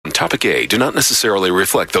Topic A do not necessarily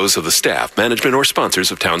reflect those of the staff, management, or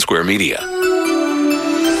sponsors of Town Square Media.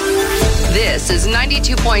 This is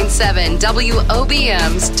 92.7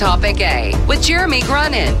 WOBM's Topic A with Jeremy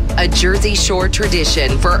Grunin, a Jersey Shore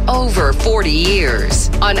tradition for over 40 years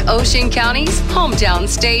on Ocean County's hometown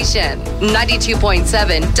station.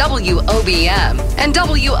 92.7 WOBM and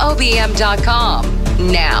WOBM.com.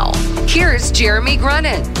 Now, here's Jeremy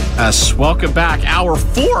Grunin. Yes, welcome back. Hour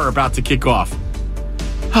 4 about to kick off.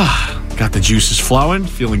 Got the juices flowing,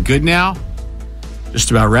 feeling good now.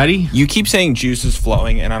 Just about ready. You keep saying juice is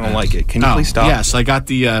flowing, and I don't like it. Can you please stop? Yes, I got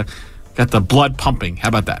the blood pumping. How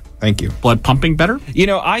about that? Thank you. Blood pumping better? You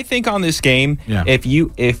know, I think on this game, if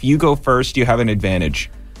you go first, you have an advantage.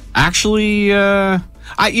 Actually, when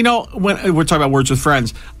we're talking about words with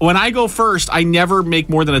friends, when I go first, I never make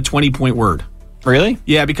more than a 20-point word. Really?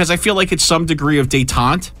 Yeah, because I feel like it's some degree of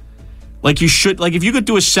détente. Like you should, like if you could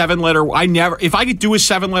do a 7-letter, if I could do a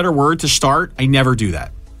 7-letter word to start, I never do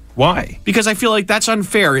that. Why? Because I feel like that's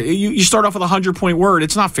unfair. You start off with a 100-point word.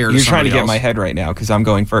 It's not fair. You're trying to get else. my head right now because I'm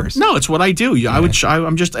going first. No, it's what I do.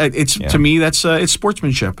 To me, that's it's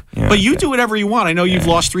sportsmanship. Yeah, but you do whatever you want. I know you've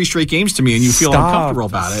lost 3 straight games to me, and you feel uncomfortable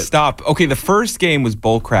about it. Stop. Okay, the first game was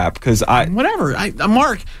bullcrap because whatever.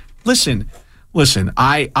 Mark, listen.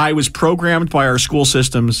 I was programmed by our school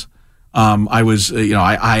systems. I was,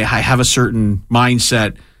 I have a certain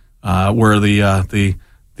mindset where the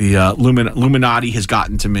Illuminati has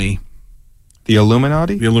gotten to me. The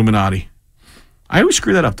Illuminati? The Illuminati. I always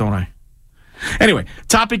screw that up, don't I? Anyway,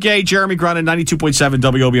 Topic A, Jeremy Grunin, 92.7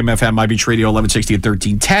 WOBM-FM, My Beach Radio, 1160 and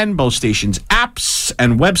 1310. Both stations' apps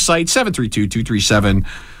and website,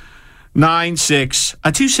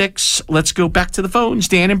 732-237-9626. Let's go back to the phones.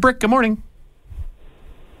 Dan and Brick, good morning.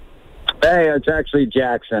 Hey, it's actually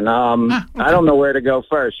Jackson. Okay. I don't know where to go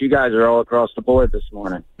first. You guys are all across the board this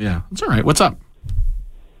morning. Yeah, that's all right. What's up?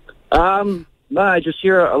 I just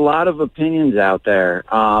hear a lot of opinions out there.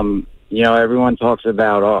 Everyone talks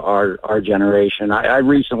about our generation. I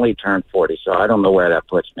recently turned 40, so I don't know where that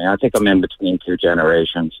puts me. I think I'm in between 2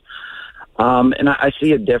 generations. And I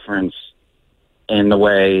see a difference in the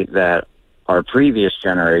way that our previous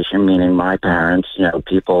generation, meaning my parents,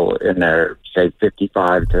 people in their, say,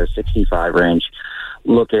 55 to 65 range,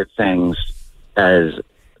 look at things as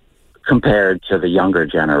compared to the younger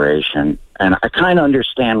generation. And I kind of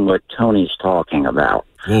understand what Tony's talking about.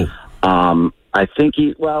 I think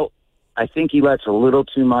he lets a little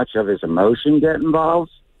too much of his emotion get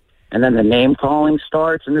involved, and then the name calling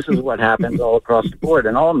starts. And this is what happens all across the board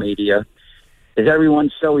in all media, is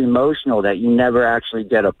everyone's so emotional that you never actually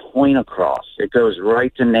get a point across. It goes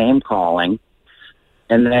right to name calling,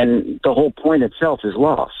 and then the whole point itself is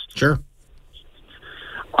lost. Sure.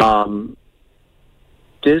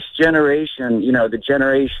 This generation, the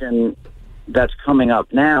generation that's coming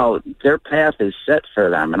up now, their path is set for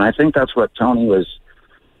them. And I think that's what Tony was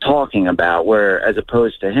talking about, where as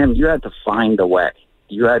opposed to him, you had to find a way.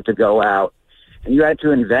 You had to go out and you had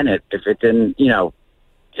to invent it. If it didn't,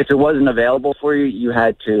 if it wasn't available for you, you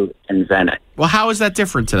had to invent it. Well, how is that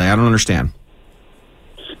different today? I don't understand.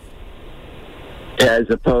 As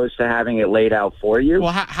opposed to having it laid out for you?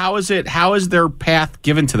 Well, how is their path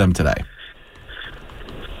given to them today?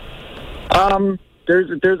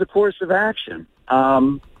 There's a course of action.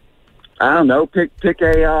 I don't know. Pick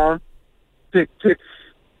a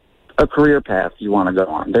career path you want to go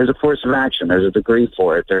on. There's a course of action. There's a degree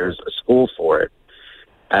for it. There's a school for it,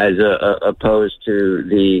 as opposed to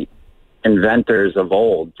the inventors of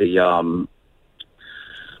old, the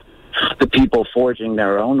people forging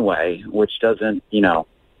their own way, which doesn't,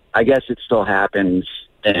 I guess it still happens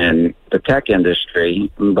in the tech industry,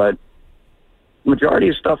 but majority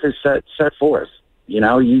of stuff is set forth. You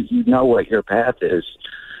know what your path is,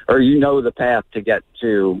 or the path to get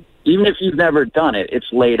to. Even if you've never done it,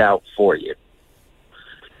 it's laid out for you.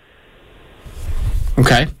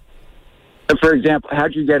 Okay. For example,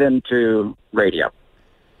 how'd you get into radio?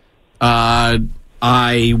 I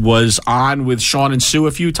was on with Sean and Sue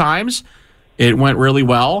a few times. It went really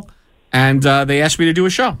well, and they asked me to do a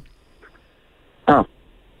show. Oh.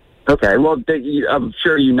 Okay, well, I'm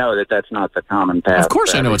sure you know that that's not the common path. Of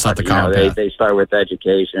course I know it's not the common path. They start with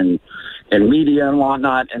education and media and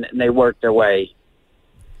whatnot, and they work their way.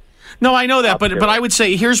 No, I know that, but I would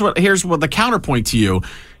say here's what the counterpoint to you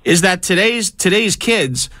is that today's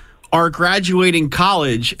kids are graduating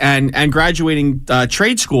college and graduating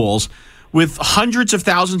trade schools with hundreds of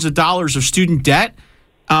thousands of dollars of student debt,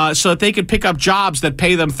 so that they could pick up jobs that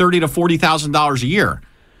pay them $30,000 to $40,000 a year.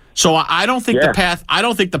 So I don't think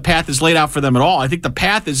the path is laid out for them at all. I think the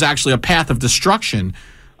path is actually a path of destruction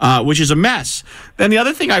which is a mess. Then the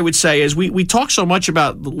other thing I would say is we talk so much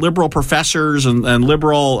about liberal professors and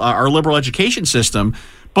our liberal education system,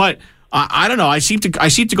 but I don't know. I seem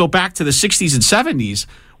to go back to the 60s and 70s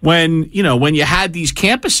when you had these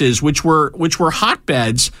campuses which were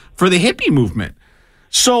hotbeds for the hippie movement.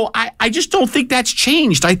 So I just don't think that's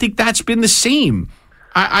changed. I think that's been the same.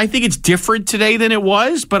 I think it's different today than it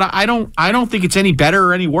was, but I don't think it's any better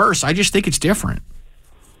or any worse. I just think it's different.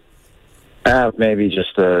 Maybe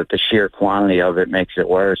just the sheer quantity of it makes it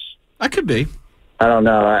worse. That could be. I don't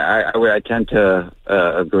know. I tend to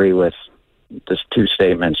agree with the two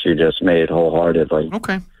statements you just made wholeheartedly.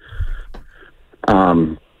 Okay.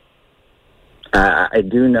 I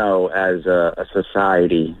do know as a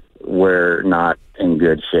society we're not in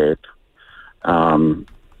good shape.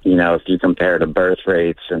 If you compare to birth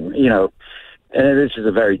rates and this is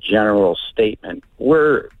a very general statement,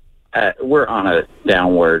 we're on a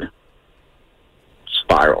downward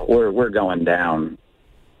spiral. We're going down.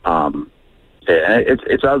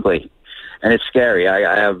 It's ugly and it's scary.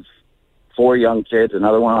 I have 4 young kids,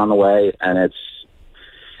 another one on the way, and it's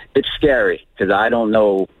scary because I don't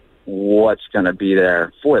know what's going to be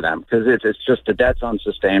there for them because it's just the debt's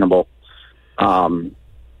unsustainable. And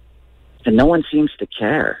no one seems to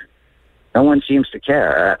care. No one seems to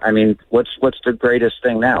care. I mean, what's the greatest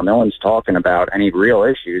thing now? No one's talking about any real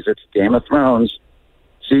issues. It's Game of Thrones.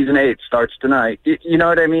 Season 8 starts tonight. You know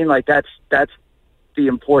what I mean? Like that's the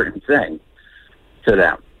important thing to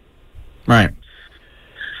them. Right.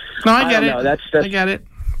 No, I get it. I get it.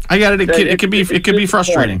 I get it. It could be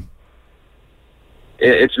frustrating.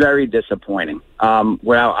 It's very disappointing.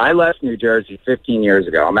 Well, I left New Jersey 15 years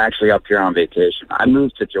ago. I'm actually up here on vacation. I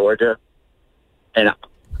moved to Georgia, and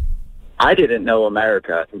I didn't know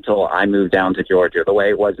America until I moved down to Georgia the way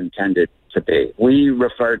it was intended to be. We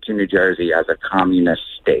referred to New Jersey as a communist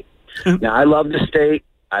state. Now, I love the state.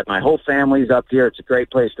 My whole family's up here. It's a great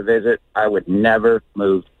place to visit. I would never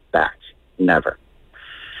move back. Never.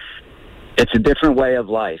 It's a different way of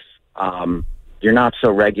life. You're not so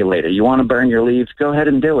regulated. You want to burn your leaves? Go ahead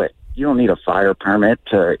and do it. You don't need a fire permit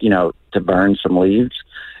to burn some leaves.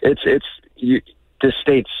 The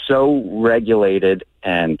state's so regulated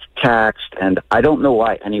and taxed, and I don't know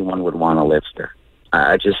why anyone would want to live there.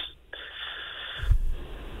 I understand.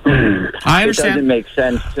 It doesn't make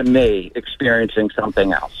sense to me experiencing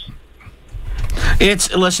something else.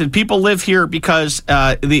 Listen, people live here because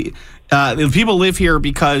the people live here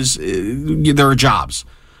because there are jobs.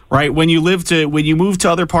 Right. When you move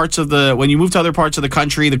to other parts of the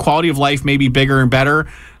country, the quality of life may be bigger and better,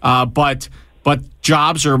 but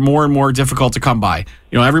jobs are more and more difficult to come by.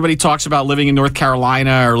 Everybody talks about living in North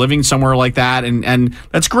Carolina or living somewhere like that, and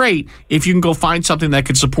that's great if you can go find something that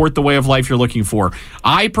could support the way of life you're looking for.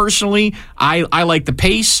 I personally, I like the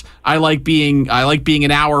pace. I like being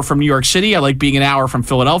an hour from New York City. I like being an hour from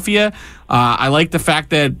Philadelphia. I like the fact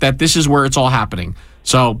that this is where it's all happening.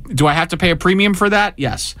 So do I have to pay a premium for that?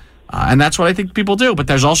 Yes. And that's what I think people do. But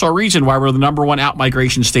there's also a reason why we're the number 1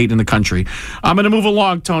 out-migration state in the country. I'm going to move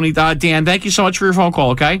along, Tony. Dan, thank you so much for your phone call,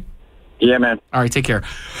 okay? Yeah, man. All right, take care.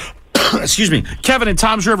 Excuse me. Kevin in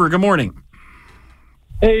Toms River, good morning.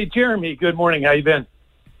 Hey, Jeremy, good morning. How you been?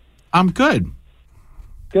 I'm good.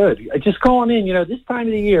 Good. Just calling in. This time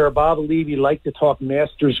of the year, Bob Levy liked to talk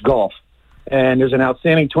Masters golf. And there's an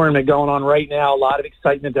outstanding tournament going on right now. A lot of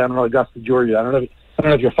excitement down in Augusta, Georgia. I don't know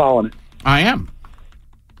if you're following it. I am.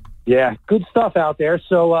 Yeah, good stuff out there.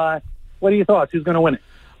 So, what are your thoughts? Who's going to win it?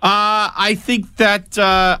 I think that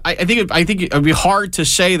I think it would be hard to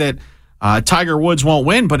say that Tiger Woods won't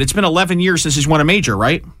win, but it's been 11 years since he's won a major,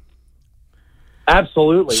 right?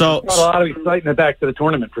 Absolutely. So, there's got a lot of excitement back to the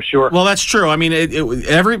tournament for sure. Well, that's true. I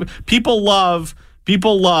mean, people love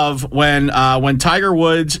when Tiger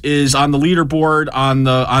Woods is on the leaderboard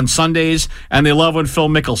on Sundays, and they love when Phil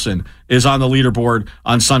Mickelson is on the leaderboard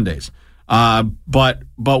on Sundays. But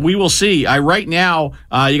we will see. Right now,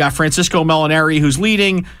 you got Francisco Molinari who's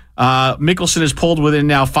leading. Mickelson is pulled within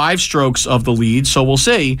now 5 strokes of the lead, so we'll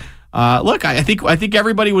see. Look, I think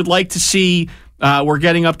everybody would like to see. We're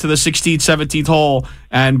getting up to the 16th, 17th hole,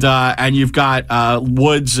 and you've got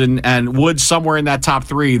Woods and Woods somewhere in that top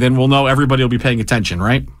 3. Then we'll know everybody will be paying attention,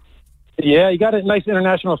 right? Yeah, you got a nice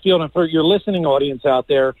international field, and for your listening audience out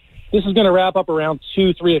there, this is going to wrap up around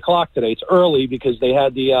 2, 3 o'clock today. It's early because they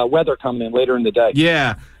had the weather coming in later in the day.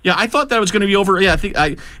 Yeah. I thought that was going to be over. Yeah,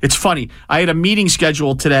 it's funny. I had a meeting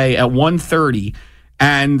scheduled today at 1:30,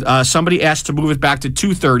 and somebody asked to move it back to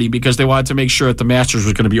 2:30 because they wanted to make sure that the Masters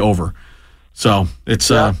was going to be over. So it's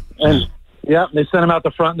they sent them out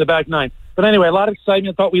the front and the back 9. But anyway, a lot of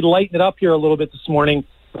excitement. Thought we'd lighten it up here a little bit this morning.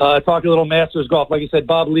 Talk a little Masters golf. Like I said,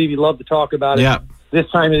 Bob Levy loved to talk about it. Yeah. this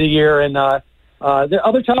time of the year. And the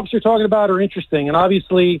other topics you're talking about are interesting, and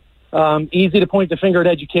obviously easy to point the finger at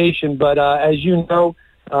education. But as you know,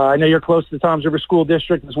 I know you're close to the Toms River School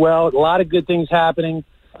District as well. A lot of good things happening.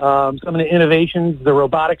 Some of the innovations, the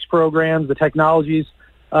robotics programs, the technologies,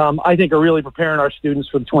 I think are really preparing our students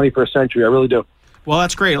for the 21st century. I really do. Well,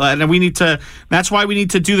 that's great. And that's why we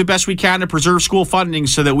need to do the best we can to preserve school funding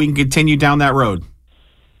so that we can continue down that road.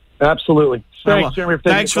 Absolutely. Thanks, Jeremy.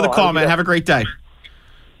 Thanks for the call, man. Have a great day.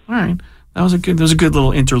 All right. That was a good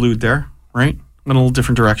little interlude there, right? In a little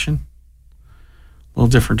different direction. Woo.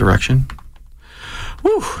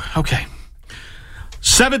 Okay.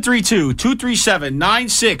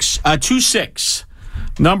 732-237-9626.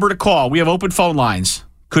 Number to call. We have open phone lines.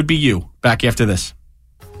 Could be you. Back after this.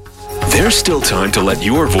 There's still time to let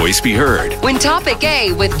your voice be heard. When Topic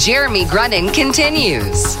A with Jeremy Grunin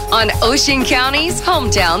continues on Ocean County's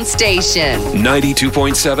hometown station.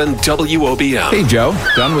 92.7 WOBM. Hey, Joe.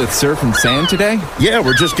 Done with surf and sand today? Yeah,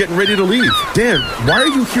 we're just getting ready to leave. Dan, why are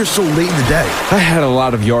you here so late in the day? I had a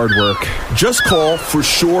lot of yard work. Just call For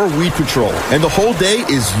Shore Weed Control, and the whole day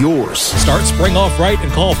is yours. Start spring off right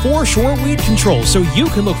and call For Shore Weed Control so you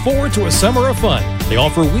can look forward to a summer of fun. They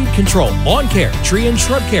offer weed control, lawn care, tree and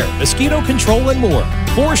shrub care, mosquito control, and more.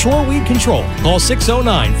 For Shore Weed Control. Call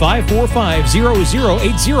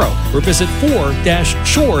 609-545-0080 or visit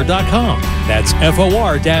for-shore.com. That's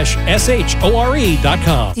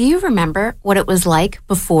FOR-SHORE.com. Do you remember what it was like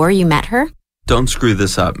before you met her? Don't screw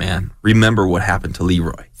this up, man. Remember what happened to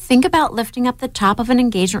Leroy. Think about lifting up the top of an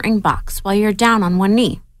engagement ring box while you're down on one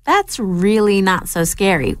knee. That's really not so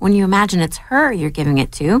scary when you imagine it's her you're giving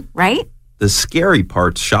it to, right? The scary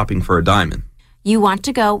part's shopping for a diamond. You want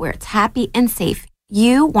to go where it's happy and safe.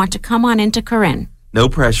 You want to come on into Corinne. No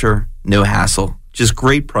pressure, no hassle, just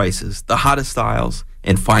great prices, the hottest styles,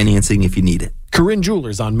 and financing if you need it. Corinne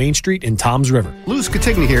Jewelers on Main Street in Toms River. Lou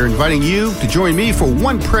Scatigna here, inviting you to join me for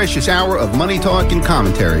one precious hour of money talk and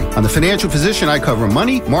commentary. On The Financial Physician, I cover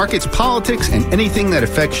money, markets, politics, and anything that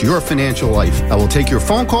affects your financial life. I will take your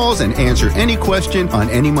phone calls and answer any question on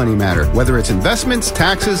any money matter. Whether it's investments,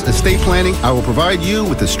 taxes, estate planning, I will provide you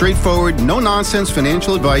with the straightforward, no-nonsense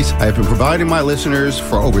financial advice I have been providing my listeners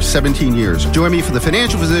for over 17 years. Join me for The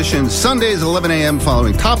Financial Physician, Sundays at 11 a.m.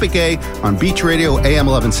 following Topic A on Beach Radio AM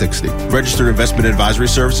 1160. Registered investment advisory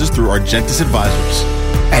services through Argentis Advisors.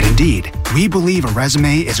 At Indeed, we believe a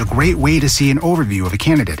resume is a great way to see an overview of a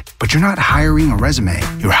candidate, but you're not hiring a resume,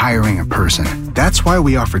 you're hiring a person. That's why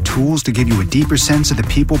we offer tools to give you a deeper sense of the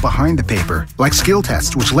people behind the paper, like skill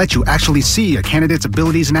tests, which let you actually see a candidate's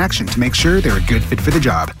abilities in action to make sure they're a good fit for the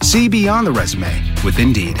job. See beyond the resume with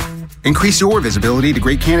Indeed. Increase your visibility to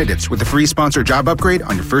great candidates with a free sponsored job upgrade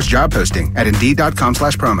on your first job posting at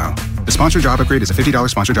Indeed.com/promo. The sponsored job upgrade is a $50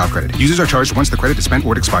 sponsored job credit. Users are charged once the credit is spent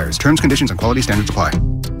or it expires. Terms, conditions, and quality standards apply.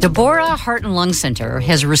 Deborah Heart and Lung Center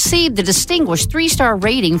has received the distinguished 3-star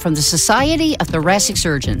rating from the Society of Thoracic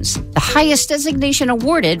Surgeons, the highest designation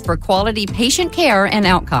awarded for quality patient care and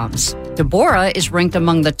outcomes. Deborah is ranked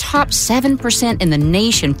among the top 7% in the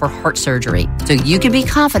nation for heart surgery. So you can be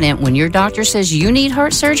confident when your doctor says you need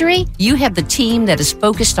heart surgery, you have the team that is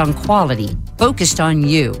focused on quality, focused on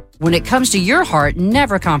you. When it comes to your heart,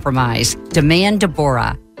 never compromise. Demand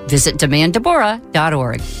Deborah. Visit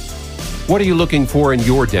demanddeborah.org. What are you looking for in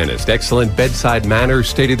your dentist? Excellent bedside manner,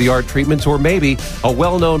 state-of-the-art treatments, or maybe a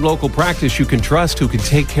well-known local practice you can trust who can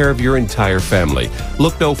take care of your entire family?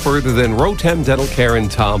 Look no further than Rotem Dental Care in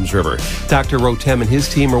Toms River. Dr. Rotem and his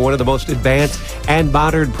team are one of the most advanced and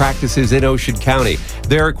modern practices in Ocean County.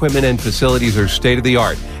 Their equipment and facilities are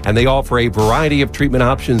state-of-the-art, and they offer a variety of treatment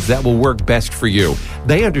options that will work best for you.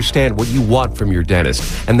 They understand what you want from your dentist,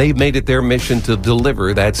 and they've made it their mission to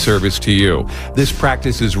deliver that service to you. This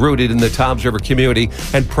practice is rooted in the Toms River community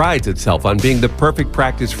and prides itself on being the perfect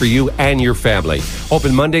practice for you and your family.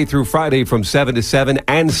 Open Monday through Friday from 7 to 7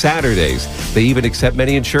 and Saturdays. They even accept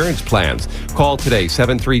many insurance plans. Call today,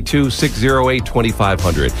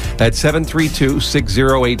 732-608-2500. That's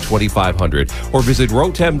 732-608-2500. Or visit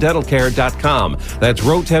rotemdentalcare.com. That's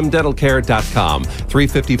rotemdentalcare.com.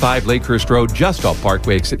 355 Lakehurst Road, just off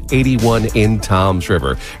Parkway exit 81 in Toms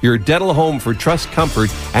River. Your dental home for trust, comfort,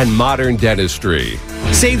 and modern dentistry.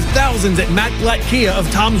 Save thousands at Matt Blatt Kia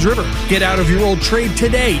of Toms River. Get out of your old trade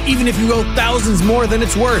today, even if you owe thousands more than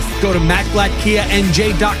it's worth. Go to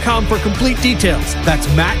mattblattkianj.com for complete details. That's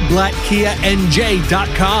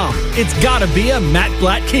mattblattkianj.com. It's gotta be a Matt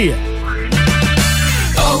Blatt Kia.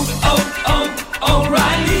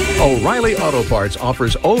 O'Reilly. O'Reilly Auto Parts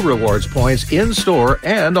offers O-Rewards points in-store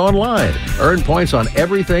and online. Earn points on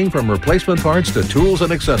everything from replacement parts to tools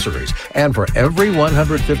and accessories. And for every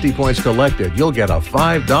 150 points collected, you'll get a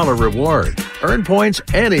 $5 reward. Earn points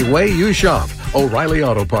any way you shop. O'Reilly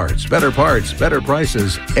Auto Parts. Better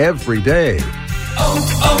prices every day.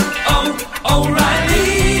 O'Reilly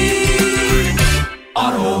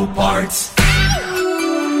Auto Parts.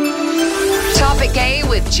 Topic A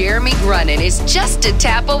with Jeremy Grunin is just a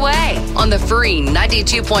tap away on the free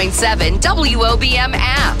 92.7 WOBM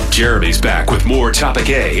app. Jeremy's back with more Topic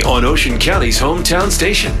A on Ocean County's hometown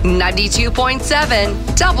station. 92.7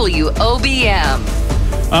 WOBM.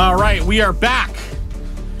 All right, we are back.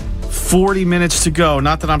 40 minutes to go.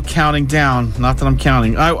 Not that I'm counting down.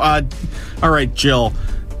 All right, Jill.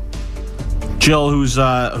 Jill, who's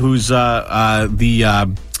the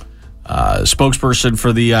spokesperson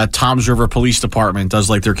for the Toms River Police Department, does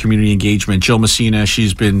like their community engagement. Jill Messina,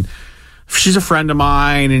 she's a friend of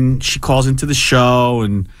mine, and she calls into the show,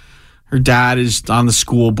 and her dad is on the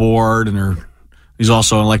school board, and he's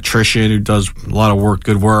also an electrician who does a lot of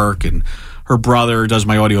good work, and her brother does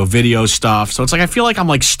my audio video stuff. So it's like I feel like I'm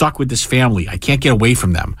like stuck with this family. I can't get away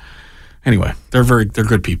from them. Anyway, they're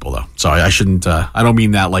good people though. So I shouldn't. I don't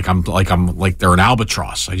mean that like they're an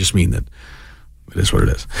albatross. I just mean that it is what it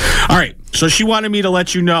is. All right. So she wanted me to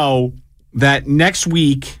let you know that next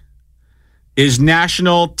week is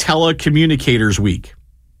National Telecommunicators Week.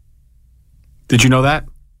 Did you know that,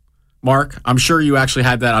 Mark? I'm sure you actually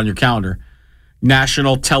had that on your calendar.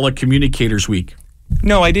 National Telecommunicators Week.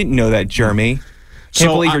 No, I didn't know that, Jeremy.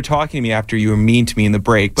 Can't believe you're talking to me after you were mean to me in the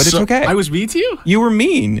break, but it's okay. I was mean to you? You were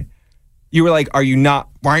mean. You were like, why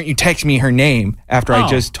aren't you texting me her name after I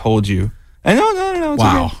just told you? No.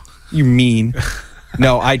 Wow. Okay. You mean.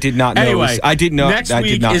 No, I did not know. Anyway, I did know. Next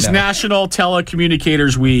week is National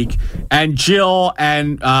Telecommunicators Week, and Jill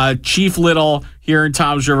and Chief Little here in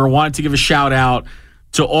Toms River wanted to give a shout out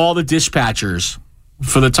to all the dispatchers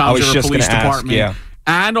for the Toms River Police Department,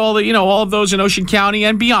 and all of those in Ocean County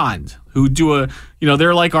and beyond who do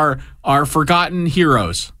they're like our forgotten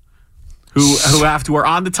heroes who are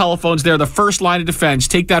on the telephones. They're the first line of defense.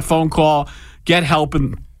 Take that phone call, get help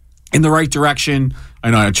in the right direction. I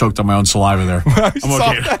know I choked on my own saliva there. I'm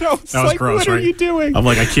okay. That was like, gross, what right? are you doing? I'm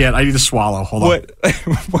like, I can't. I need to swallow. Hold on. All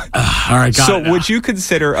right, got it. So would you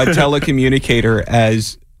consider a telecommunicator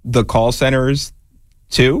as the call centers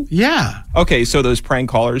too? Yeah. Okay, so those prank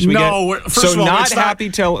callers we get? First of all, not happy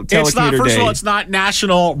telecommunicator day. First of all, it's not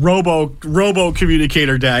National Robo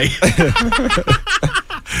Communicator Day.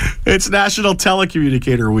 It's National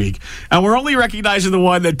Telecommunicator Week. And we're only recognizing the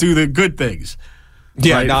one that do the good things.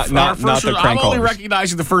 Yeah, right? not the prank callers. I'm only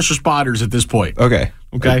recognizing the first responders at this point. Okay.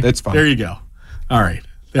 That's fine. There you go. All right.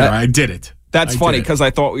 I did it. That's funny because I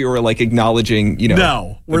thought we were like acknowledging,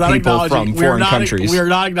 no, we're not people acknowledging from foreign countries. We are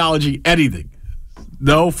not acknowledging anything.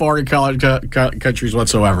 No foreign countries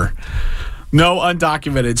whatsoever. No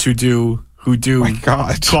undocumenteds who do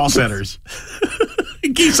call centers.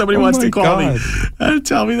 In case somebody wants to call me and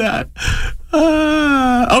tell me that.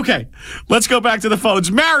 Okay, let's go back to the phones.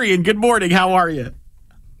 Marion, good morning. How are you?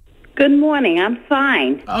 Good morning. I'm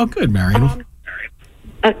fine. Oh, good, Marion.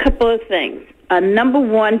 A couple of things. Number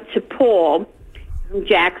one, to Paul from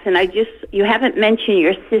Jackson. You haven't mentioned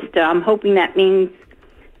your sister. I'm hoping that means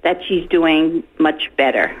that she's doing much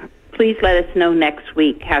better. Please let us know next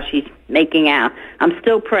week how she's making out. I'm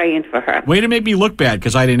still praying for her. Way to make me look bad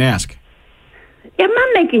because I didn't ask. Yeah, I'm not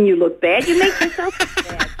making you look bad. You make yourself look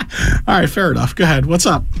bad. All right, fair enough. Go ahead. What's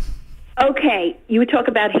up? Okay, you talk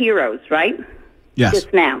about heroes, right? Yes.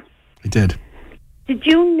 Just now. I did. Did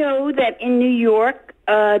you know that in New York,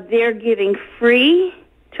 they're giving free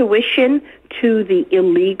tuition to the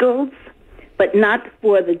illegals, but not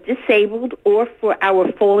for the disabled or for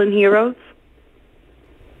our fallen heroes?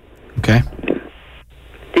 Okay.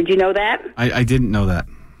 Did you know that? I didn't know that.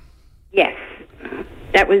 Yes.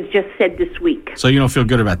 That was just said this week. So you don't feel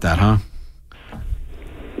good about that, huh?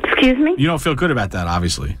 Excuse me? You don't feel good about that,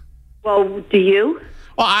 obviously. Well, do you?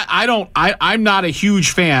 Well, I don't. I'm not a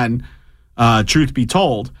huge fan. Truth be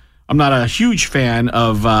told, I'm not a huge fan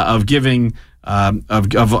of giving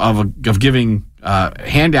giving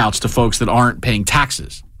handouts to folks that aren't paying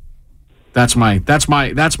taxes. That's my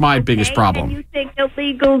biggest problem. And you think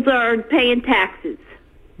illegals are paying taxes?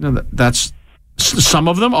 No, that's some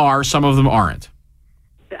of them are, some of them aren't.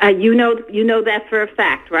 You know that for a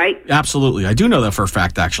fact, right? Absolutely, I do know that for a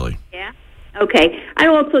fact, actually. Yeah. Okay. I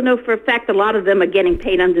also know for a fact a lot of them are getting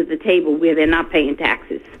paid under the table where they're not paying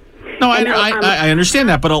taxes. No, I understand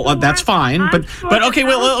that, but that's fine. But okay,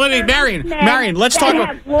 well, let me, Marion, let's talk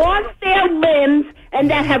about have lost their limbs and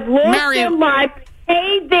that have lost their lives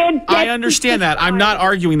pay their debt. I understand that. I'm not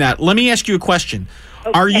arguing that. Let me ask you a question.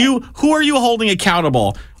 Okay. Who are you holding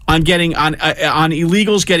accountable on getting on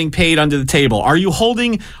illegals getting paid under the table? Are you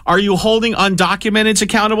holding undocumenteds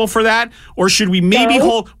accountable for that, or should we maybe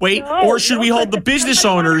hold the business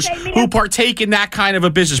owners who partake in that kind of a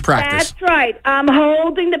business practice? That's right. I'm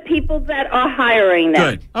holding the people that are hiring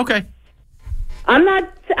them. Good. Okay. I'm not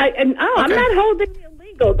holding the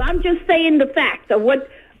illegals. I'm just saying the facts of what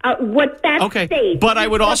that state. But I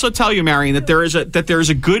would also tell you, Marion, that there is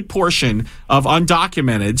a good portion of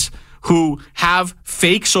undocumenteds who have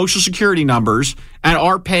fake Social Security numbers and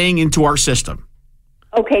are paying into our system.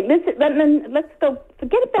 Okay, let's go.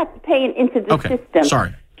 Forget about paying into the system.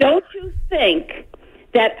 Sorry. Don't you think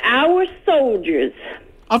that our soldiers,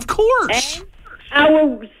 of course,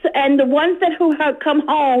 and the ones that who have come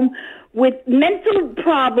home with mental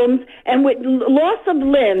problems and with loss of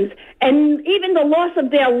limbs and even the loss of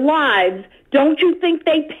their lives, don't you think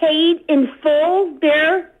they paid in full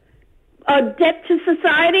their debt to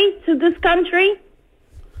society, to this country?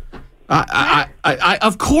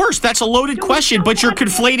 Of course, that's a loaded question, but you're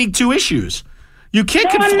conflating two issues. You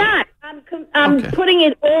can't. No, I'm not. I'm putting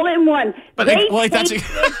it all in one. But they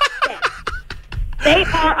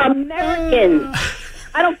are Americans.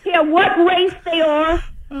 I don't care what race they are.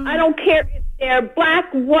 I don't care if they're black,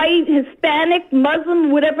 white, Hispanic,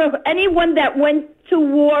 Muslim, whatever. Anyone that went to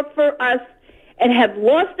war for us and have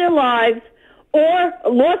lost their lives or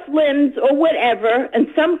lost limbs or whatever, and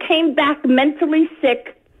some came back mentally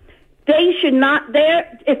sick, they should not,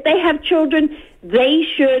 if they have children, they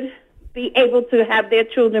should be able to have their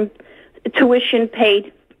children tuition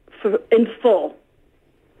paid in full.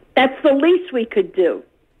 That's the least we could do.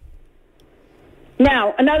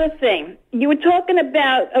 Now, another thing. You were talking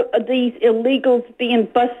about these illegals being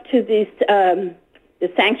bused to these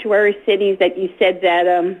the sanctuary cities that you said that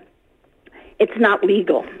it's not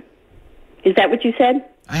legal. Is that what you said?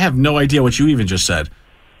 I have no idea what you even just said.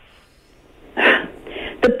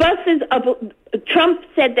 The buses of Trump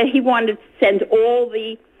said that he wanted to send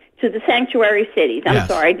to the sanctuary cities. I'm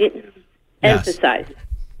sorry, I didn't emphasize it.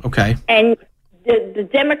 Okay. And the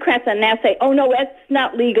Democrats are now saying, "Oh no, that's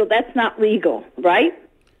not legal. That's not legal." Right?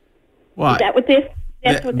 Well, is that what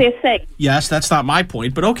that's what they're saying? Yes, that's not my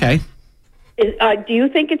point, but okay. Do you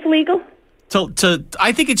think it's legal?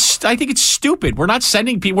 I think it's stupid. We're not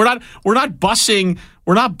sending people. We're not busing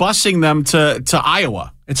them to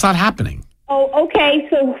Iowa. It's not happening. Oh, okay.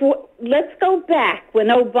 So let's go back when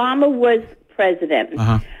Obama was president.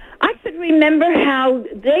 I could remember how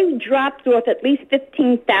they dropped off at least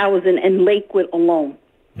 15,000 in Lakewood alone.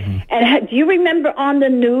 And do you remember on the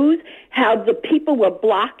news how the people were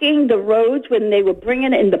blocking the roads when they were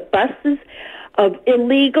bringing in the buses of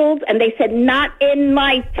illegals, and they said, "Not in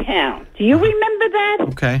my town." Do you remember that?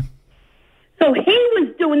 Okay. So he was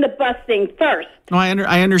doing the busing first. No,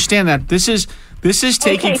 I understand that. This is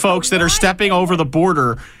taking folks that are stepping over the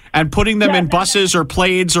border and putting them in buses or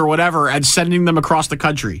planes or whatever and sending them across the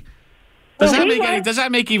country. Does that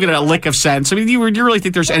make even a lick of sense? I mean, do you really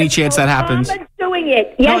think there's any chance that happens? Obama's doing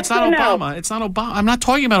it. Yes, no, it's not Obama. It's not Obama. I'm not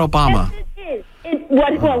talking about Obama. Yes, it is.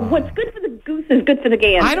 What's good for the goose is good for the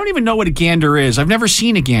gander. I don't even know what a gander is. I've never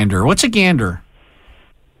seen a gander. What's a gander?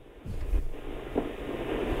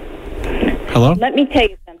 Hello? Let me tell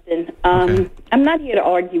you something. I'm not here to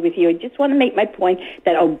argue with you. I just want to make my point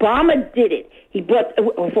that Obama did it. He brought,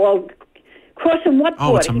 crossing what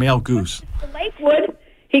border? Oh, it's a male goose. Lakewood.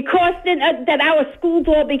 He crossed in that our schools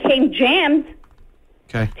all became jammed.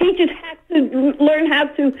 Okay. Teachers had to learn how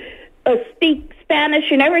to speak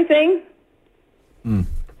Spanish and everything. Now,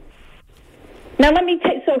 let me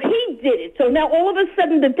tell you, so he did it. So now all of a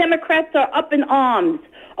sudden the Democrats are up in arms.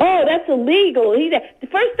 Oh, that's illegal.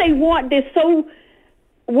 They're so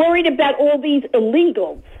worried about all these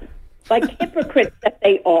illegals, like hypocrites that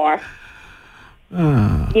they are.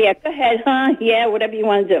 Yeah, go ahead, huh? Yeah, whatever you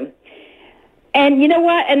want to do. And you know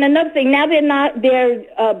what? And another thing, now they're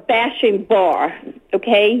bashing Barr,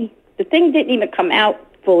 okay? The thing didn't even come out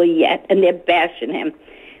fully yet, and they're bashing him.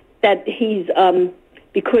 That he's,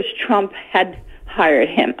 because Trump had hired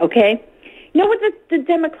him, okay? You know what the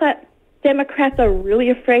Democrats are really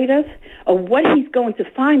afraid of? Of what he's going to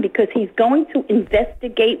find, because he's going to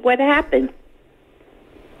investigate what happened.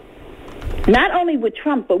 Not only with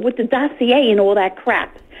Trump, but with the dossier and all that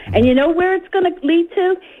crap. And you know where it's going to lead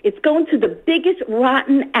to? It's going to the biggest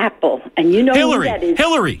rotten apple. And you know who that is.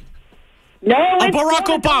 Hillary. No, it's Barack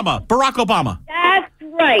Obama. Barack Obama. That's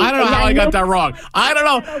right. I don't know how I got that wrong. I don't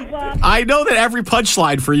know. I know that every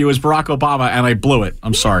punchline for you is Barack Obama, and I blew it.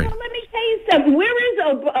 I'm sorry. Well, let me tell you something. Where is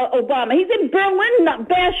Obama? He's in Berlin, not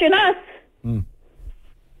bashing us.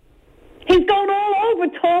 He's going all over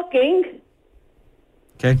talking.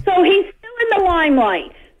 Okay. So he's still in the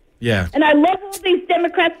limelight. Yeah. And I love all these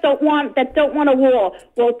Democrats that don't want a wall.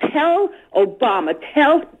 Well, tell Obama,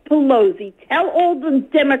 tell Pelosi, tell all the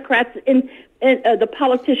Democrats and the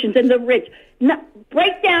politicians and the rich,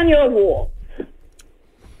 break down your wall.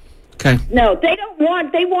 Okay. No, they don't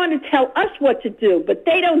want. They want to tell us what to do, but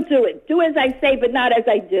they don't do it. Do as I say, but not as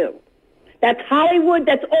I do. That's Hollywood.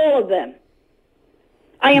 That's all of them.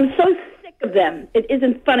 I am so sick of them. It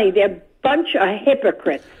isn't funny. They're a bunch of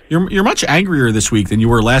hypocrites. You're much angrier this week than you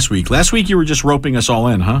were last week. Last week you were just roping us all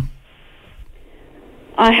in, huh?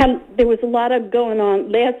 There was a lot of going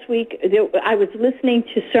on last week. I was listening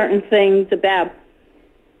to certain things about.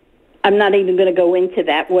 I'm not even going to go into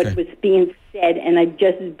that. What was being said, and it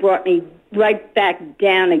just brought me right back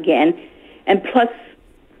down again. And plus,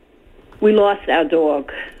 we lost our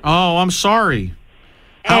dog. Oh, I'm sorry.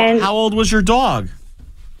 How old was your dog?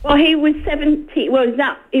 Well, he was 17. Well,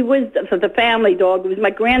 he was for the family dog. It was my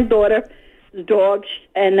granddaughter's dog,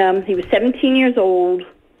 and he was 17 years old.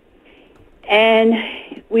 And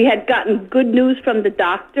we had gotten good news from the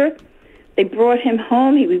doctor. They brought him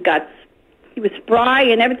home. He was spry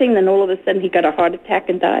and everything. Then all of a sudden, he got a heart attack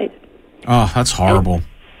and died. Oh, that's horrible.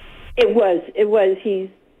 It was. He's,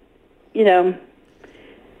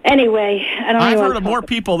 Anyway, I've heard of more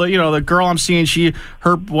people that the girl I'm seeing.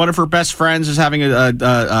 One of her best friends is having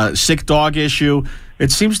a sick dog issue.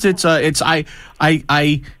 It seems I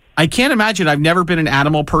can't imagine. I've never been an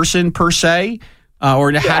animal person per se,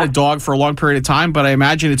 or had a dog for a long period of time. But I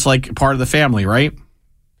imagine it's like part of the family, right?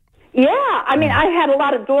 Yeah, I mean, I had a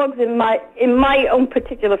lot of dogs in my own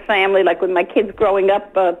particular family. Like with my kids growing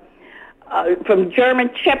up. From German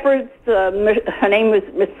Shepherds. Her name was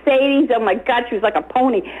Mercedes. Oh, my God, she was like a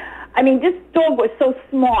pony. I mean, this dog was so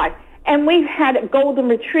smart. And we've had a golden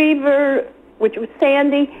retriever, which was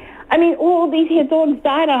Sandy. I mean, all these here dogs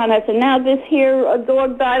died on us, and now this here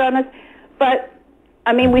dog died on us. But,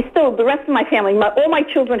 I mean, the rest of my family, all my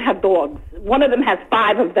children have dogs. One of them has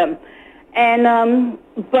 5 of them. And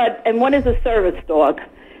one is a service dog.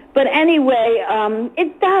 But anyway,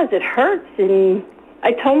 it hurts, and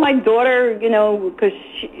I told my daughter, because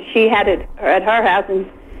she had it at her house, and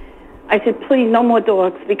I said, please, no more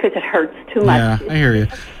dogs because it hurts too much. Yeah, I hear you.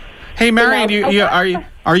 Hey, Marion,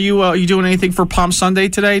 are you doing anything for Palm Sunday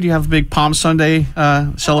today? Do you have a big Palm Sunday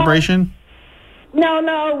celebration?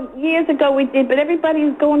 No. Years ago we did, but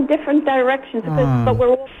everybody's going different directions. But we're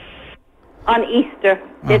all on Easter.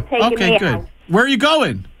 They're taking me out. Where are you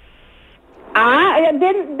going?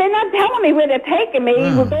 They're not telling me where they're taking me.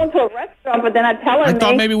 We're going to a restaurant, but they're not telling me. I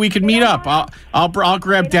thought maybe we could meet up. I'll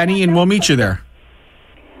grab Denny and we'll meet you there.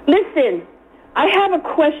 Listen, I have a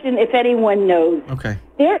question if anyone knows. Okay.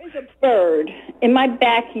 There is a bird in my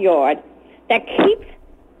backyard that keeps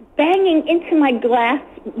banging into my glass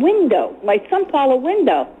window, my sun parlor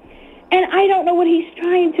window, and I don't know what he's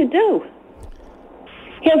trying to do.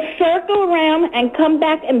 He'll circle around and come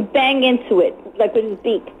back and bang into it, like with his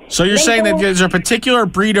beak. So you're saying that there's a particular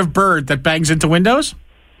breed of bird that bangs into windows?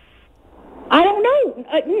 I don't know.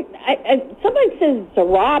 Somebody says it's a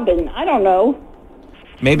robin. I don't know.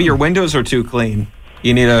 Maybe your windows are too clean.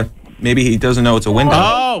 Maybe he doesn't know it's a window.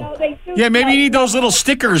 Oh, yeah, maybe you need those little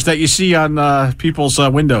stickers that you see on people's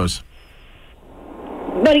windows.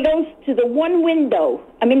 But he goes to the one window.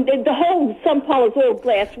 I mean, the whole sun parlor is all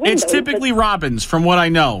glass windows. It's typically robins, from what I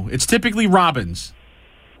know. It's typically robins.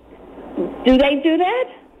 Do they do that?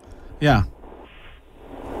 Yeah.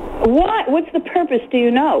 What's the purpose, do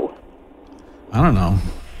you know? I don't know.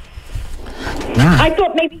 I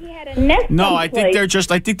thought maybe he had a nest. No, I think they're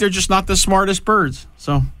just not the smartest birds.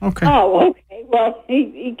 So, okay. Oh, okay. Well,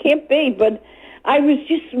 he can't be, but I was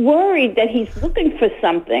just worried that he's looking for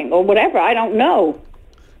something or whatever. I don't know.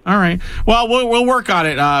 All right. Well, we'll work on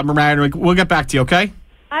it, Mariah. We'll get back to you, okay?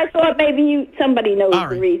 I thought maybe somebody knows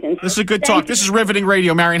the reason. This is a good talk. This is Riveting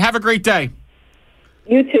Radio, Marion. Have a great day.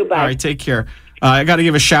 You too, bye. All right, take care. I got to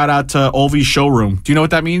give a shout-out to Olvi's Showroom. Do you know what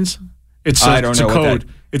that means? I don't know a code.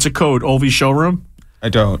 It's a code, Olvi's Showroom. I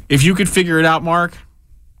don't. If you could figure it out, Mark,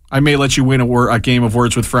 I may let you win a game of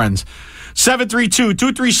Words with Friends.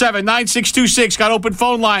 732-237-9626. Got open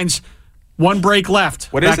phone lines. One break left.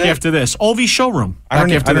 What is Back it? after this. Olvi's Showroom. I don't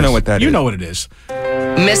know what that is. You know what it is.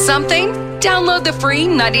 Miss something? Download the free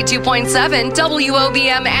 92.7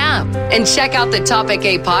 WOBM app and check out the Topic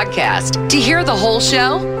A podcast to hear the whole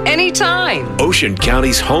show anytime. Ocean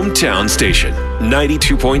County's hometown station,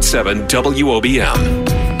 92.7 WOBM.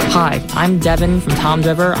 Hi, I'm Devin from Tom's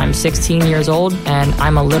River. I'm 16 years old, and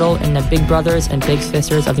I'm a little in the Big Brothers and Big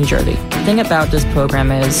Sisters of New Jersey. The thing about this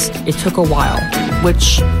program is it took a while.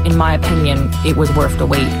 which, in my opinion, it was worth the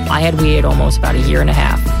wait. I had waited almost about a year and a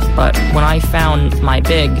half, but when I found my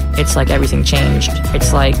Big, it's like everything changed.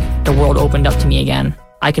 It's like the world opened up to me again.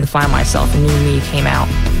 I could find myself, a new me came out.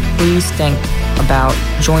 Please think about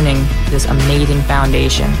joining this amazing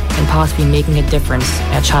foundation and possibly making a difference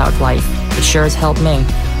in a child's life. It sure has helped me.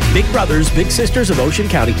 Big Brothers Big Sisters of Ocean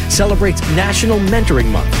County celebrates National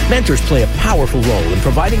Mentoring Month. Mentors play a powerful role in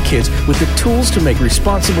providing kids with the tools to make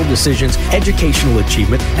responsible decisions, educational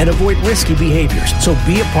achievement, and avoid risky behaviors. So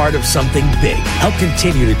be a part of something big. Help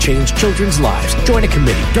continue to change children's lives. Join a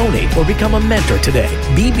committee, donate, or become a mentor today.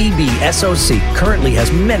 BBB SOC currently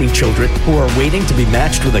has many children who are waiting to be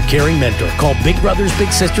matched with a caring mentor. Call Big Brothers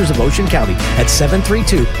Big Sisters of Ocean County at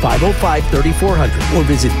 732-505-3400 or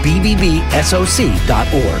visit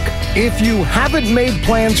bbbsoc.org. If you haven't made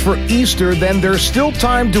plans for Easter, then there's still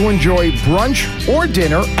time to enjoy brunch or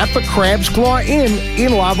dinner at the Crab's Claw Inn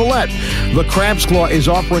in Lavalette. The Crab's Claw is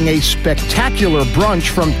offering a spectacular brunch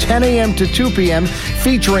from 10 a.m. to 2 p.m.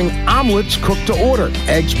 featuring omelets cooked to order,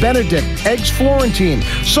 eggs Benedict, eggs Florentine,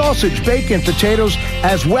 sausage, bacon, potatoes,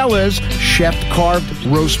 as well as chef-carved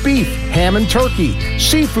roast beef, ham and turkey,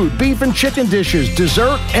 seafood, beef and chicken dishes,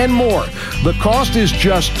 dessert, and more. The cost is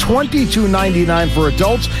just $22.99 for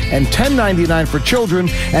adults and $10.99 for children,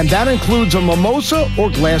 and that includes a mimosa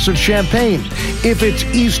or glass of champagne. If it's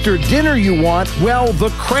Easter dinner you want, well, the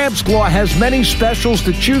Crab's Claw has many specials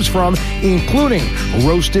to choose from, including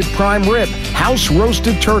roasted prime rib,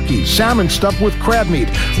 house-roasted turkey, salmon stuffed with crab meat,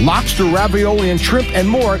 lobster ravioli and shrimp, and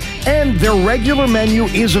more, and their regular menu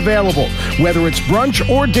is available. Whether it's brunch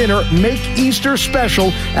or dinner, make Easter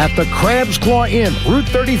special at the Crab's Claw Inn, Route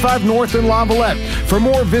 35 North in Lavalette. For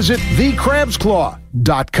more, visit thecrabsclaw.com.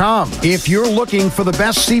 If you're looking for the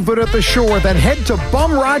best seafood at the shore, then head to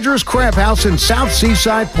Bum Rogers Crab House in South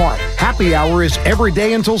Seaside Park. Happy hour is every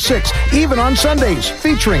day until 6, even on Sundays,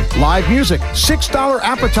 featuring live music, $6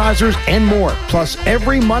 appetizers, and more. Plus,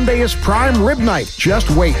 every Monday is prime rib night. Just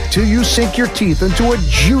wait till you sink your teeth into a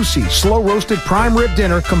juicy, slow-roasted prime rib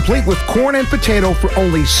dinner, complete with corn and potato for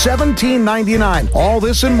only $17.99. All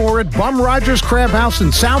this and more at Bum Rogers Crab House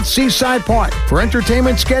in South Seaside Park. For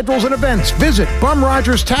entertainment schedules and events, visit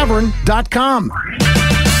BumRogersTavern.com.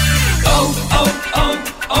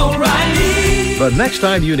 O'Reilly. The next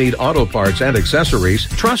time you need auto parts and accessories,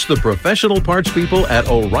 trust the professional parts people at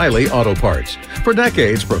O'Reilly Auto Parts. For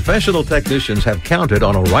decades, professional technicians have counted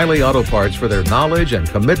on O'Reilly Auto Parts for their knowledge and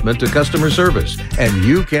commitment to customer service, and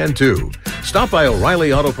you can too. Stop by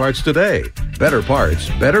O'Reilly Auto Parts today. Better parts,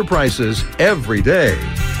 better prices every day.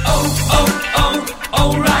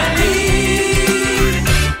 O'Reilly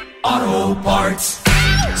Auto Parts.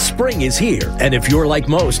 Spring is here, and if you're like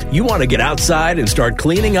most, you want to get outside and start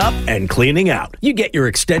cleaning up and cleaning out. You get your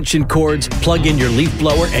extension cords, plug in your leaf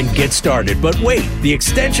blower, and get started. But wait, the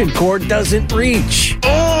extension cord doesn't reach.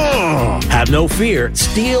 Have no fear.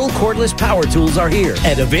 Steel cordless power tools are here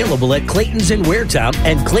and available at Clayton's in Waretown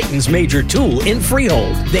and Clayton's Major Tool in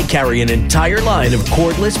Freehold. They carry an entire line of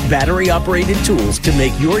cordless, battery-operated tools to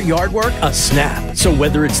make your yard work a snap. So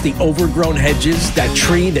whether it's the overgrown hedges, that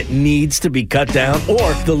tree that needs to be cut down,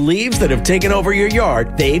 or the leaves that have taken over your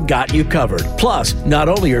yard, they've got you covered. Plus, not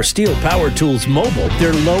only are Steel power tools mobile,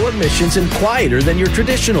 they're low emissions and quieter than your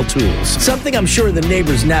traditional tools. Something I'm sure the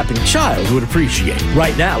neighbor's napping child would appreciate.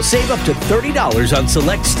 Right now, save up to $30 on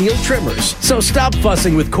select Steel trimmers. So stop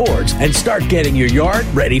fussing with cords and start getting your yard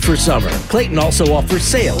ready for summer. Clayton also offers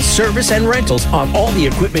sales, service, and rentals on all the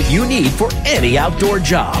equipment you need for any outdoor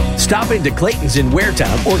job. Stop into Clayton's in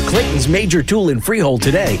Waretown or Clayton's Major Tool in Freehold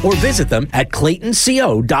today, or visit them at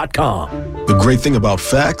ClaytonCO.com. The great thing about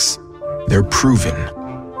facts, they're proven.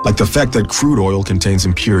 Like the fact that crude oil contains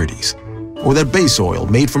impurities, or that base oil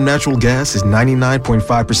made from natural gas is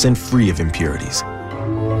 99.5% free of impurities.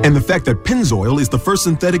 And the fact that Pennzoil is the first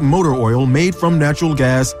synthetic motor oil made from natural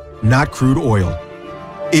gas, not crude oil.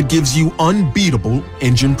 It gives you unbeatable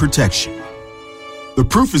engine protection. The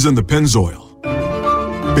proof is in the Pennzoil.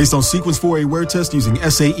 Based on Sequence 4A wear test using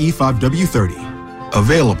SAE 5W30.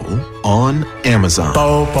 Available on Amazon.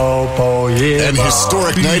 An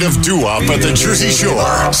historic night of doo-wop at the Jersey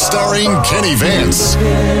Shore, starring Kenny Vance.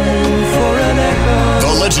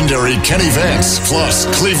 The legendary Kenny Vance, plus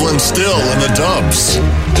Cleveland Still and the Dubs.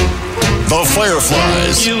 The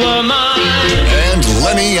Fireflies. And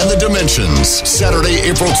Lenny and the Dimensions. Saturday,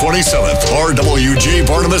 April 27th, RWJ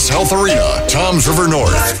Barnabas Health Arena, Toms River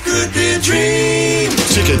North.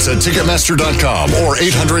 Tickets at Ticketmaster.com or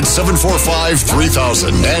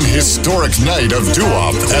 800-745-3000. An historic night of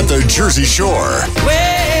doo-wop at the Jersey Shore.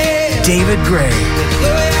 David Gray.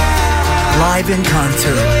 Live in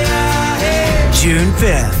concert. June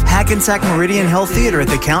 5th, Hackensack Meridian Health Theater at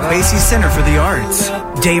the Count Basie Center for the Arts.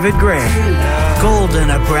 David Gray, Golden,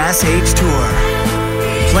 a Brass Age Tour.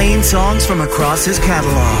 Playing songs from across his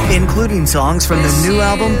catalog, including songs from the new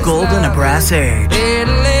album Golden, a Brass Age.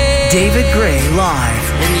 David Gray live.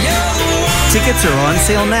 Tickets are on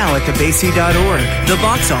sale now at thebasie.org, the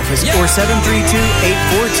box office, or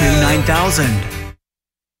 732-842-9000.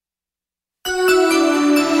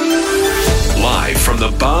 Live from the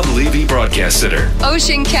Bob Levy Broadcast Center.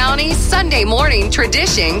 Ocean County's Sunday morning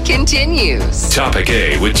tradition continues. Topic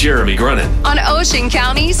A with Jeremy Grunin. On Ocean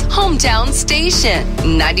County's hometown station,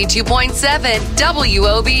 92.7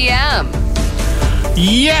 WOBM.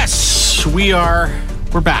 Yes, we're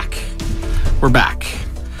back. We're back.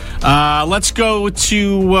 Let's go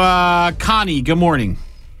to Connie. Good morning.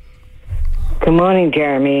 Good morning,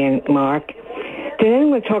 Jeremy and Mark. Did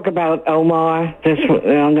anyone talk about Omar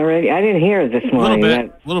on the radio? I didn't hear it this morning.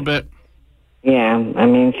 A little bit. Yeah, I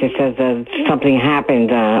mean, she says that something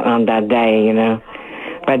happened on that day,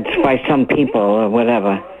 by some people or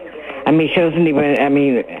whatever. I mean, she doesn't even,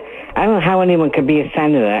 I don't know how anyone could be a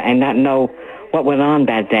senator and not know what went on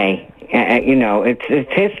that day.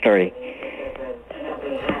 It's history.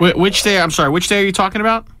 Which day? I'm sorry. Which day are you talking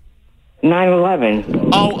about?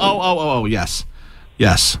 9/11. Oh, yes.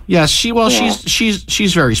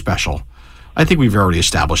 She's very special. I think we've already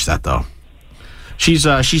established that, though. She's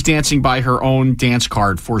dancing by her own dance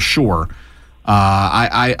card for sure.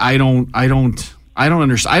 I don't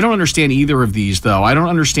understand either of these, though. I don't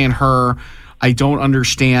understand her. I don't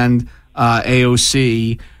understand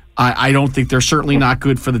AOC. I don't think they're certainly not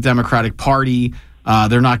good for the Democratic Party.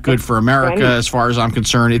 They're not good for America, as far as I'm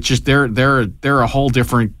concerned. It's just they're a whole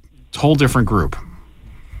different group.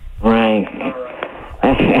 Right.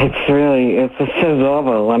 It's just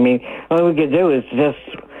awful. I mean, all we could do is just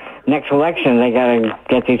next election they got to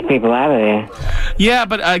get these people out of there. Yeah,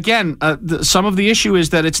 but again, some of the issue is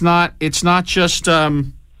that it's not just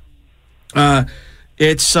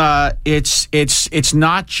it's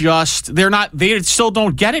not just they still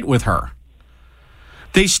don't get it with her.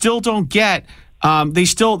 They still don't get. They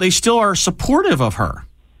still are supportive of her.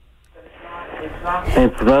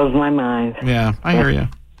 It blows my mind. Yeah, I hear you.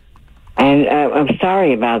 And I'm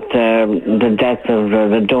sorry about the death of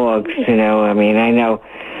the dogs. I know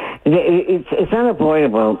it's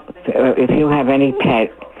unavoidable. If you have any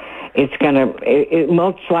pet, it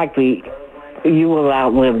most likely you will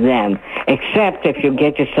outlive them. Except if you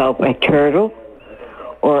get yourself a turtle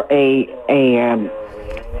or a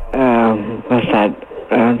what's that?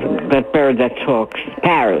 That bird that talks,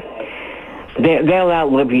 parrot. They'll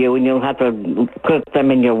outlive you, and you'll have to put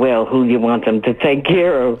them in your will who you want them to take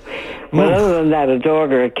care of. But other than that, a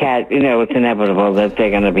dog or a cat, it's inevitable that they're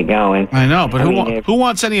going to be going. I know, but who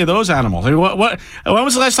wants any of those animals? I mean, when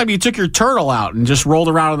was the last time you took your turtle out and just rolled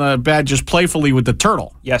around on the bed just playfully with the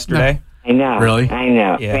turtle? Yesterday. I know. Really? I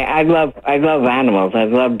know. Yeah. I love animals. I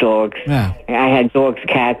love dogs. Yeah. I had dogs,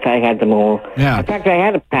 cats. I had them all. Yeah. In fact, I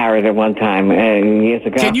had a parrot at one time years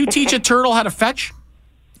ago. Can you teach a turtle how to fetch?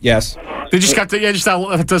 Yes. They just got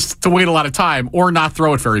to wait a lot of time or not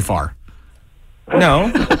throw it very far. No.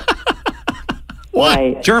 What?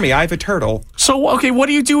 Right. Jeremy, I have a turtle. So, okay, what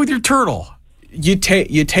do you do with your turtle? You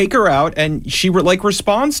take her out and she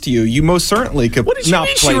responds to you. You most certainly could. What did you mean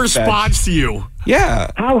she responds to you? Yeah.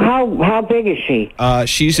 How big is she?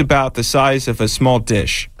 She's about the size of a small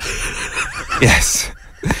dish. Yes.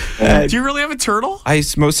 Do you really have a turtle? I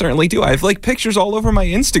most certainly do. I have pictures all over my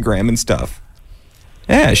Instagram and stuff.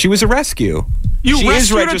 Yeah, she was a rescue. She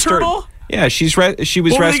rescued a turtle? Yeah, she was rescued.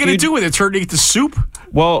 What are they going to do with it? Turn it to eat the soup?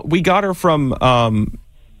 Well, we got her from a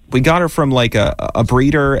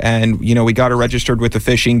breeder, and we got her registered with the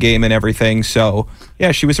fishing game and everything. So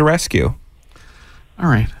yeah, she was a rescue. All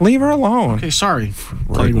right, leave her alone. Okay, sorry,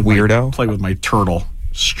 weirdo. Play with my turtle.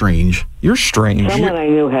 Strange. You're strange. Someone I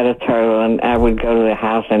knew had a turtle, and I would go to the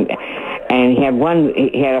house, and he had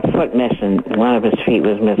a foot missing. One of his feet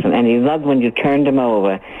was missing, and he loved when you turned him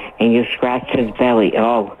over and you scratched his belly.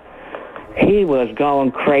 Oh, he was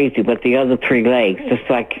going crazy, but the other three legs, just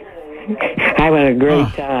like having a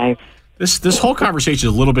great time. This whole conversation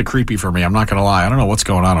is a little bit creepy for me. I'm not going to lie. I don't know what's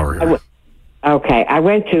going on over here. Okay, I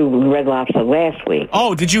went to Red Lobster last week.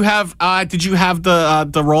 Oh, did you have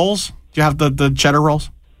the rolls? Do you have the cheddar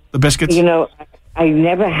rolls, the biscuits? I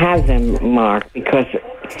never had them, Mark, because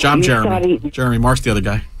Jeremy. Mark's the other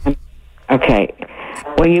guy. Okay.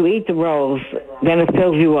 When you eat the rolls, then it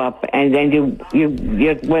fills you up, and then you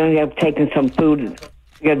when you're taking some food,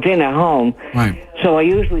 your dinner home. Right. So I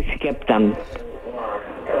usually skip them.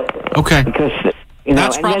 Okay. Because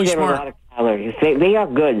that's and probably then there smart. are a lot of calories. calories. They are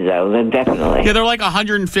good, though. They're definitely. Yeah, they're like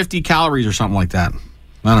 150 calories or something like that.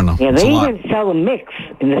 I don't know. Yeah, It's they a lot. even sell a mix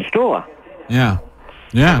in the store. Yeah.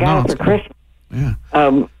 Yeah. I got it for Christmas. Yeah.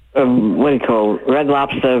 What do you call it? Red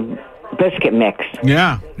Lobster biscuit mix.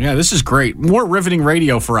 Yeah. Yeah, this is great. More riveting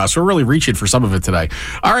radio for us. We're really reaching for some of it today.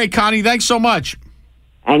 All right, Connie, thanks so much.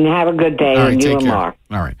 And have a good day, All right, and you take and care. Mark.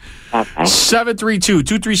 All right. Bye-bye.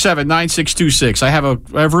 732-237-9626. I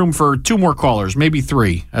have room for 2 more callers, maybe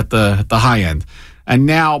 3 at the high end. And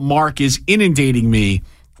now Mark is inundating me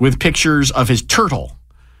with pictures of his turtle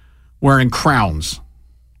wearing crowns.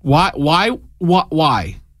 Why?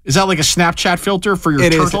 Is that like a Snapchat filter for your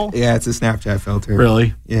turtle? Yeah, it's a Snapchat filter.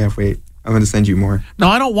 Really? Yeah, wait. I'm going to send you more. No,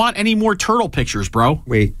 I don't want any more turtle pictures, bro.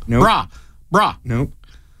 Wait, nope. Brah. Nope.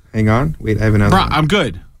 Hang on. Wait, I have another one. I'm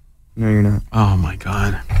good. No, you're not. Oh, my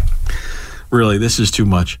God. Really, this is too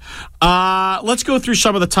much. Let's go through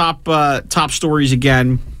some of the top stories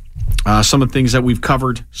again. Some of the things that we've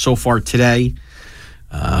covered so far today.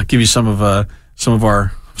 Give you some of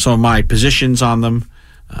my positions on them,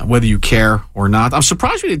 whether you care or not. I'm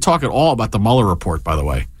surprised we didn't talk at all about the Mueller report, by the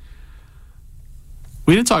way.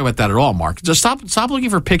 We didn't talk about that at all, Mark. Just stop looking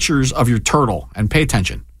for pictures of your turtle and pay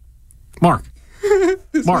attention. Mark.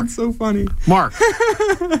 This one's so funny. Mark.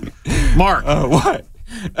 What?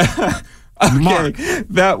 Okay,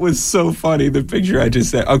 that was so funny, the picture I just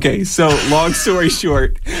said. Okay, so long story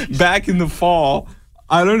short, back in the fall,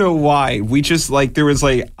 I don't know why, we just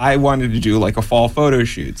I wanted to do like a fall photo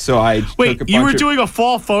shoot. So I Wait, you were doing a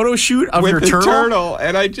fall photo shoot of your turtle?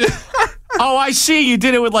 And I just... Oh, I see. You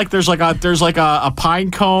did it with there's like a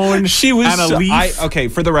pine cone. She was and a leaf. Okay,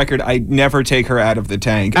 for the record, I never take her out of the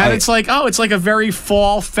tank. And it's like a very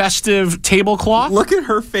fall festive tablecloth. Look at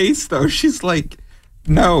her face though. She's like,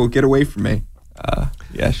 no, get away from me.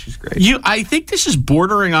 Yeah, she's great. I think this is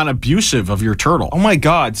bordering on abusive of your turtle. Oh my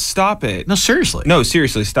God, stop it. No, seriously. No,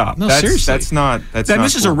 seriously, stop. Seriously. That's not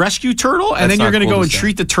this is a rescue turtle, and then you're going to go and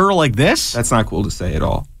treat the turtle like this? That's not cool to say at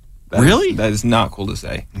all. Really? That is not cool to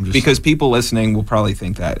say. Because people listening will probably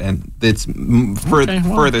think that, and it's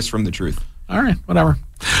furthest from the truth. All right, whatever.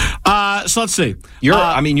 So let's see.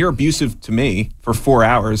 You're abusive to me for 4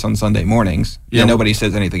 hours on Sunday mornings. Yeah, and nobody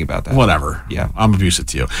says anything about that. Whatever. Yeah, I'm abusive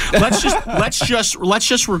to you. Let's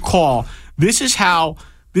just recall. This is how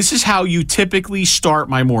you typically start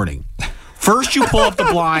my morning. First, you pull up the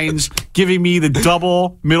blinds, giving me the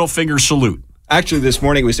double middle finger salute. Actually, this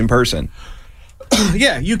morning was in person.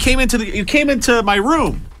 Yeah, you came into my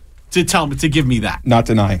room to give me that. Not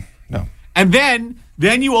denying. No. And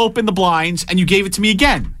then you opened the blinds and you gave it to me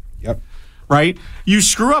again. Yep. Right? You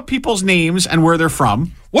screw up people's names and where they're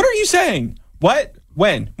from. What are you saying? What?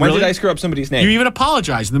 When? When did I screw up somebody's name? You even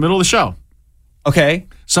apologized in the middle of the show. Okay.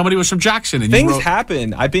 Somebody was from Jackson. And things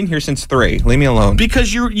happen. I've been here since 3. Leave me alone.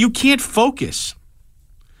 Because you can't focus.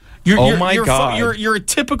 My God. You're a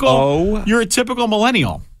typical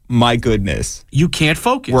millennial. My goodness. You can't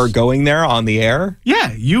focus. We're going there on the air?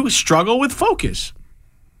 Yeah, you struggle with focus.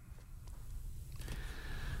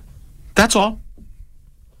 That's all.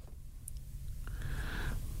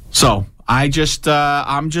 So, I'm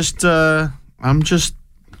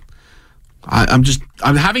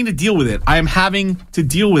having to deal with it. I am having to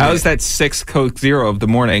deal with it. How's that 6 Coke Zero of the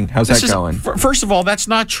morning? How's that going? First of all, that's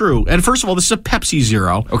not true. And first of all, this is a Pepsi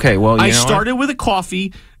Zero. Okay, well, I started with a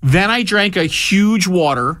coffee, then I drank a huge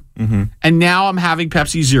water, and now I'm having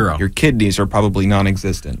Pepsi Zero. Your kidneys are probably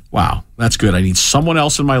non-existent. Wow, that's good. I need someone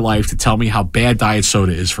else in my life to tell me how bad diet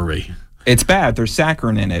soda is for me. It's bad. There's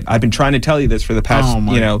saccharin in it. I've been trying to tell you this for the past,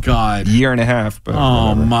 year and a half. But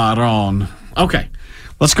Maron. Okay.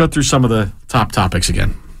 Let's go through some of the top topics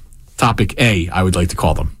again. Topic A, I would like to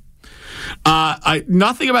call them.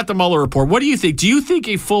 Nothing about the Mueller report. What do you think? Do you think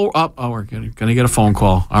a full... we're going to get a phone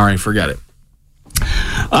call. All right, forget it.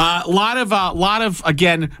 A lot of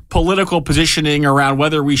again, political positioning around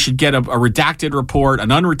whether we should get a redacted report, an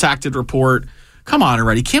unredacted report. Come on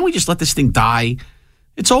already. Can't we just let this thing die?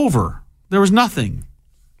 It's over. There was nothing.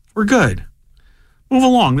 We're good. Move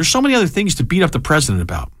along. There's so many other things to beat up the president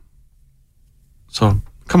about. So...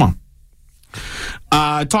 come on.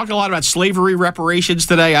 Talking a lot about slavery reparations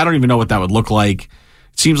today. I don't even know what that would look like.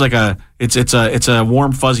 It seems like it's a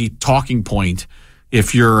warm fuzzy talking point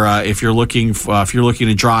if you're looking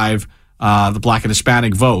to drive the Black and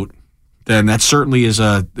Hispanic vote. Then that certainly is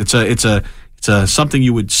something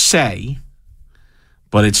you would say,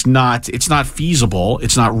 but it's not feasible.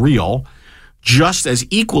 It's not real. Just as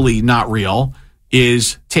equally not real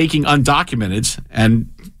is taking undocumenteds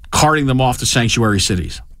and carting them off to sanctuary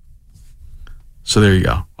cities. So there you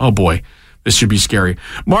go. Oh boy, this should be scary.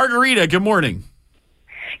 Margarita, good morning.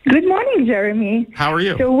 Good morning, Jeremy. How are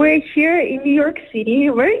you? So we're here in New York City.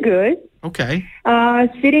 Very good. Okay.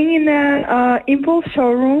 Sitting in the Impulse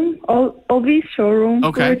showroom, Always showroom.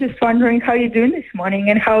 Okay. We're just wondering how you're doing this morning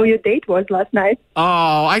and how your date was last night.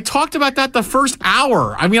 Oh, I talked about that the first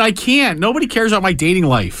hour. I mean, I can't. Nobody cares about my dating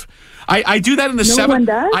life. I do that in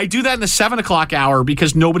the I do that in the 7 o'clock hour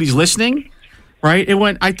because nobody's listening. Right?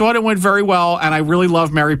 I thought it went very well, and I really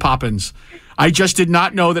love Mary Poppins. I just did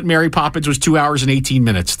not know that Mary Poppins was 2 hours and 18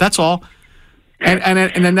 minutes. That's all.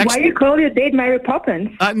 And the next. Why you call your date Mary Poppins?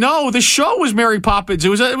 No, the show was Mary Poppins. It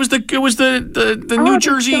was the New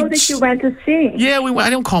Jersey show that you went to see. Yeah, I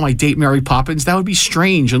don't call my date Mary Poppins. That would be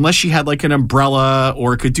strange unless she had like an umbrella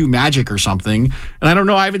or could do magic or something. And I don't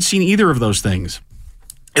know. I haven't seen either of those things.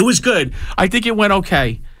 It was good. I think it went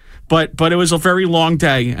okay, but it was a very long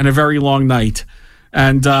day and a very long night.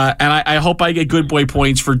 And I hope I get good boy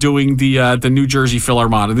points for doing the New Jersey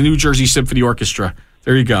Philharmonic, the New Jersey Symphony Orchestra.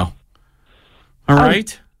 There you go. All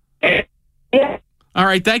right. Yeah. All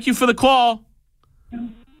right. Thank you for the call.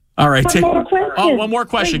 All right. One more question. One more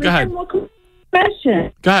question. Go ahead. One more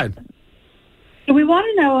question. Go ahead. We want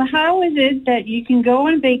to know, how is it that you can go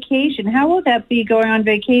on vacation? How will that be, going on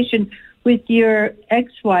vacation with your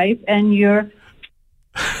ex-wife and your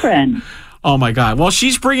friend? Oh my God! Well,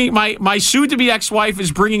 she's bringing my soon-to-be ex-wife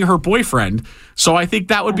is bringing her boyfriend, so I think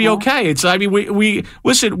that would be okay. It's we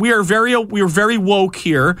listen. We're very woke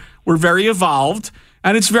here. We're very evolved,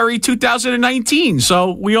 and it's very 2019.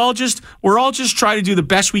 So we're all just trying to do the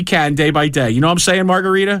best we can day by day. You know what I'm saying,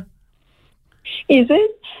 Margarita? Is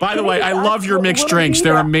it? By the way, I love your mixed drinks.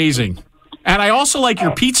 They're amazing, and I also like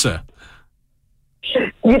your pizza.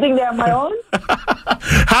 You think they're my own?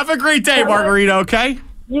 Have a great day, Margarita. Okay.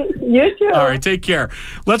 You too. All right, take care.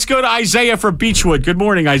 Let's go to Isaiah from Beechwood. Good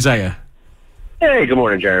morning, Isaiah. Hey, good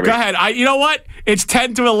morning, Jeremy. Go ahead. You know what? It's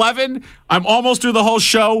 10 to 11. I'm almost through the whole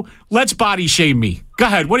show. Let's body shame me. Go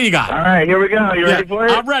ahead. What do you got? All right, here we go. You ready for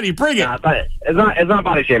it? I'm ready. Bring it. It's not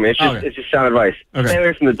body shaming. It's just sound advice. Okay. Stay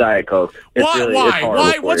away from the Diet Coke.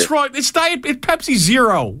 Why? What's wrong? It's Pepsi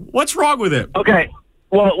Zero. What's wrong with it? Okay.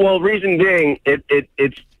 Well, reason being,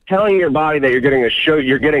 it's telling your body that you're getting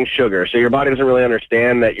you're getting sugar. So your body doesn't really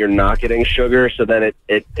understand that you're not getting sugar. So then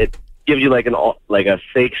it gives you like a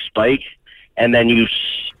fake spike, and then you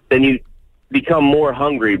become more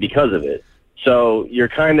hungry because of it. So you're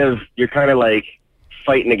kind of like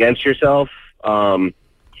fighting against yourself by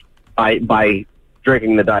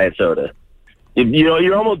drinking the diet soda.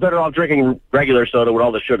 You're almost better off drinking regular soda with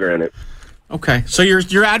all the sugar in it. Okay, so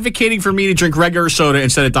you're advocating for me to drink regular soda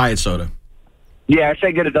instead of diet soda. Yeah, I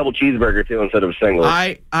say get a double cheeseburger too instead of a single.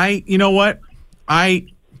 You know what?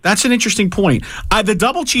 That's an interesting point. The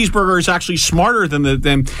double cheeseburger is actually smarter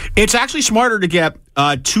than it's actually smarter to get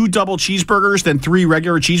 2 double cheeseburgers than 3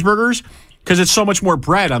 regular cheeseburgers because it's so much more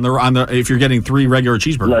bread on the if you're getting 3 regular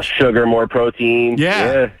cheeseburgers. Less sugar, more protein.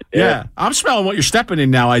 Yeah. I'm smelling what you're stepping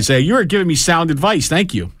in now, Isaiah. You're giving me sound advice.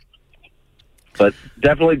 Thank you. But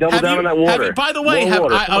definitely double down on that water. By the way,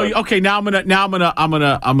 okay. Now I'm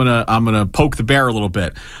gonna poke the bear a little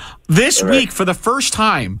bit. This week, for the first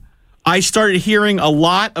time, I started hearing a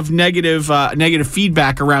lot of negative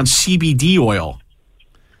feedback around CBD oil.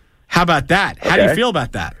 How about that? How do you feel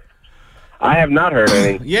about that? I have not heard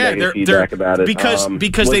any negative feedback about it because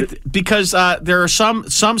there are some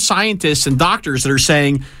scientists and doctors that are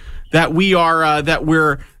saying that we are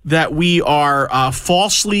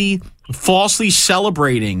falsely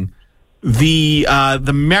celebrating the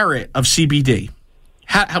merit of CBD.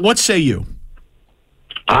 What say you?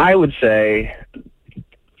 I would say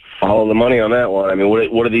follow the money on that one. I mean,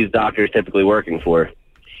 what are these doctors typically working for?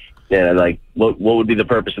 Yeah, like what would be the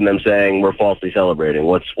purpose in them saying we're falsely celebrating?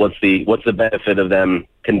 What's the benefit of them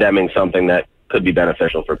condemning something that could be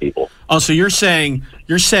beneficial for people? Oh, so you're saying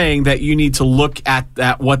that you need to look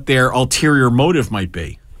at what their ulterior motive might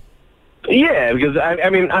be. Yeah, because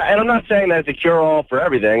I'm not saying that it's a cure-all for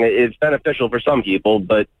everything. It's beneficial for some people,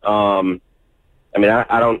 but I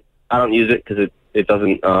don't use it because it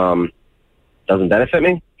doesn't benefit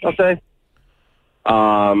me, I'll say.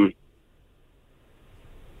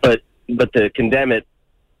 But to condemn it,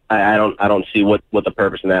 I don't see what the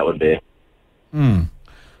purpose in that would be.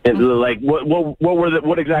 Like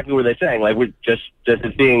what exactly were they saying? Like we're just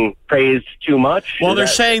it's being praised too much? Well, they're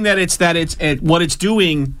saying that what it's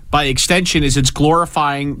doing by extension is it's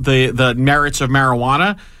glorifying the merits of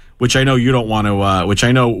marijuana, which I know you don't want to. Which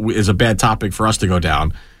I know is a bad topic for us to go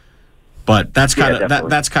down. But that's kind of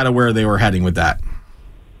that's kind of where they were heading with that.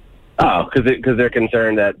 Oh, because they're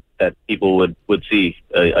concerned that people would see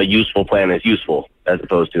a useful plant as useful as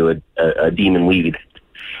opposed to a demon weed.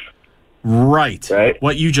 Right.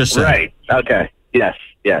 What you just said. Right. Okay. Yes.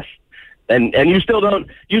 Yes. And you still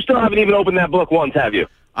haven't even opened that book once, have you?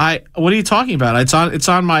 What are you talking about? It's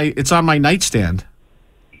on my nightstand.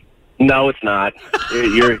 No, it's not.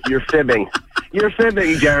 You're fibbing. You're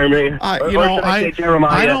fibbing, Jeremy.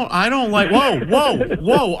 Jeremiah. I don't like.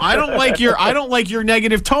 Whoa! I don't like your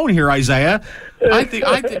negative tone here, Isaiah. I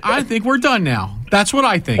think we're done now. That's what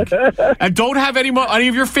I think. And don't have any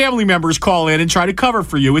of your family members call in and try to cover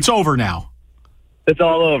for you. It's over now. It's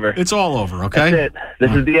all over. It's all over. Okay. That's it.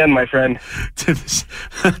 This is the end, my friend.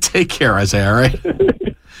 Take care, Isaiah. All right.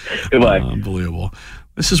 Goodbye. Unbelievable.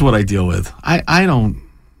 This is what I deal with. I don't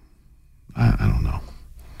know.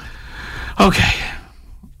 Okay.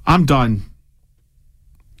 I'm done.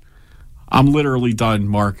 I'm literally done,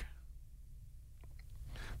 Mark.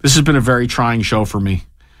 This has been a very trying show for me.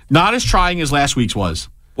 Not as trying as last week's was.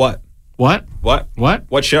 What? What? What? What?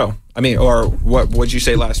 What show? I mean, or what would you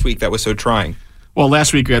say last week that was so trying? Well,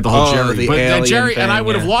 last week we had the whole Jerry. But Jerry, thing, and I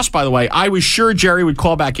would have lost, by the way. I was sure Jerry would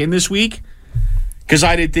call back in this week because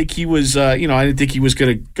I didn't think he was, I didn't think he was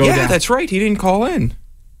going to go down. Yeah, that's right. He didn't call in.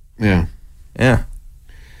 Yeah. Yeah.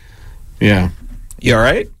 Yeah. You all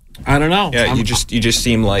right? I don't know. Yeah, you just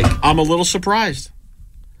seem like... I'm a little surprised.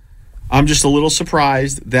 I'm just a little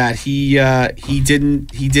surprised that he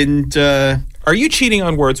didn't... Are you cheating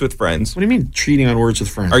on Words with Friends? What do you mean, cheating on Words with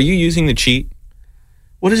Friends? Are you using the cheat?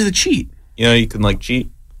 What is the cheat? You know, you can, cheat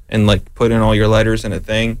and, put in all your letters in a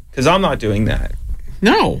thing. Because I'm not doing that.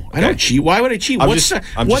 No, okay. I don't cheat. Why would I cheat? What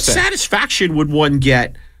satisfaction would one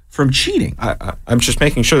get from cheating? I'm just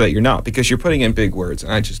making sure that you're not, because you're putting in big words,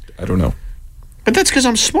 and I don't know. But that's because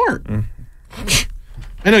I'm smart.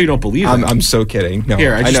 I know you don't believe that. I'm so kidding. No,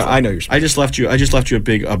 here, I know you're smart. I just left you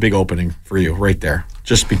a big opening for you right there,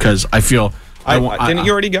 just because I feel. Didn't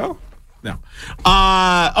you already go? No.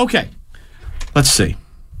 Okay. Let's see.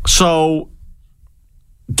 So,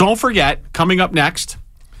 don't forget, coming up next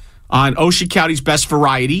on Ocean County's Best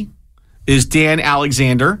Variety is Dan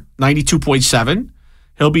Alexander, 92.7.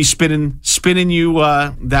 He'll be spinning you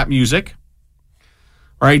that music.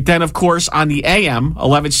 All right. Then, of course, on the AM,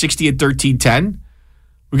 1160 and 1310,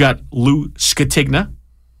 we got Lou Scatigna.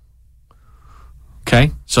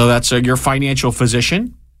 Okay. So that's your financial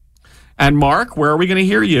physician. And Mark, where are we going to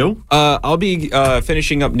hear you? I'll be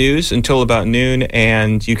finishing up news until about noon,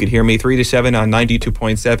 and you could hear me 3 to 7 on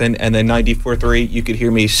 92.7, and then 94.3, you could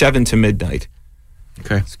hear me 7 to midnight.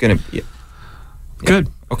 Okay. It's going to be... Good.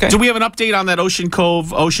 Okay. Do we have an update on that Ocean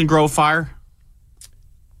Grove fire?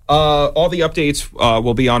 All the updates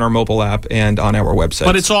will be on our mobile app and on our website.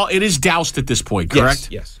 But it is doused at this point, correct?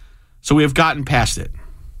 Yes. So we have gotten past it.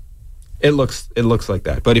 It looks like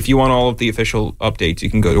that. But if you want all of the official updates,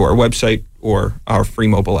 you can go to our website or our free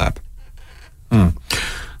mobile app.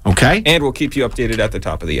 Okay. And we'll keep you updated at the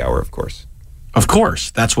top of the hour, of course. Of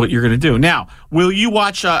course. That's what you're going to do. Now, will you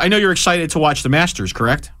watch... I know you're excited to watch the Masters,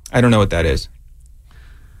 correct? I don't know what that is.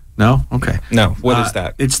 No? Okay. No. What is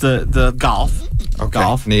that? It's the golf. Okay.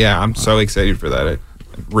 Golf. Yeah, I'm so excited for that.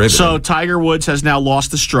 So Tiger Woods has now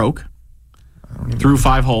lost the stroke through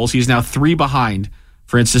 5 holes. He's now 3 behind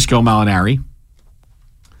Francisco Molinari.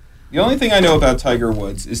 The only thing I know about Tiger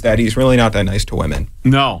Woods is that he's really not that nice to women.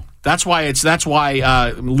 No. That's why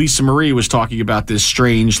Lisa Marie was talking about this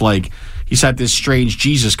strange, he's had this strange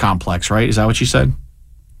Jesus complex, right? Is that what she said?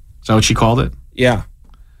 Is that what she called it? Yeah.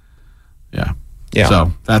 Yeah. Yeah.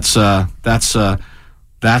 So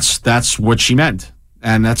that's what she meant,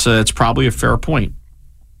 and it's probably a fair point.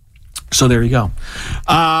 So there you go.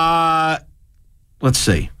 Let's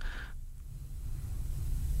see.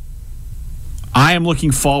 I am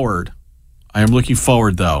looking forward,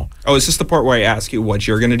 though. Oh, is this the part where I ask you what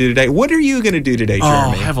you're going to do today? What are you going to do today, Jeremy?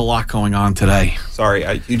 Oh, I have a lot going on today.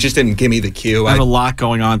 Sorry, you just didn't give me the cue. I have a lot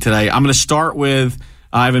going on today. I'm going to start with,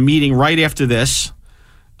 I have a meeting right after this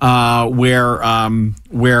where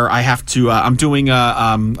I have to, I'm doing a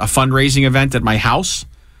fundraising event at my house.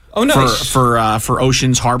 Oh, nice. For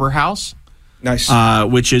Ocean's Harbor House. Nice.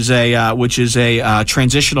 Which is a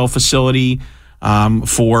transitional facility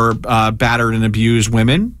for battered and abused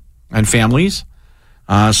women and families.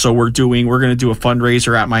 So we're going to do a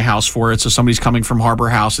fundraiser at my house for it. So somebody's coming from Harbor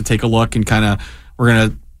House to take a look and we're going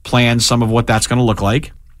to plan some of what that's going to look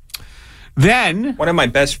like. Then one of my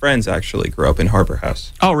best friends actually grew up in Harbor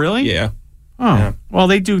House. Oh, really? Yeah. Oh, yeah. Well,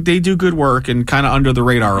 they do good work and kind of under the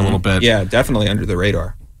radar a little bit. Yeah, definitely under the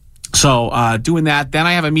radar. So doing that. Then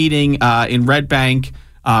I have a meeting in Red Bank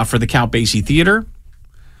for the Count Basie Theater.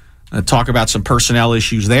 Talk about some personnel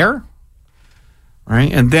issues there.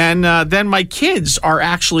 Right. And then my kids are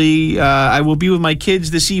actually, I will be with my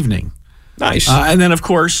kids this evening. Nice. And then, of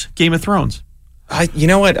course, Game of Thrones. You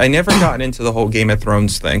know what? I never got into the whole Game of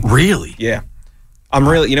Thrones thing. Really? Yeah.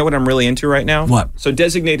 You know what I'm really into right now? What? So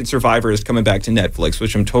Designated Survivor is coming back to Netflix,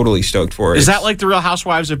 which I'm totally stoked for. Is that like The Real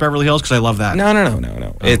Housewives of Beverly Hills? Because I love that. No.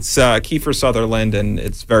 Oh. It's Kiefer Sutherland, and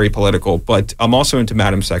it's very political. But I'm also into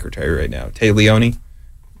Madam Secretary right now. Tay Leone,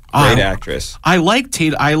 great actress. I like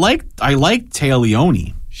Tay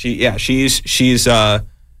Leone. She's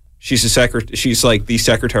like the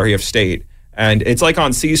Secretary of State, and it's like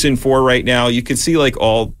on season 4 right now. You could see like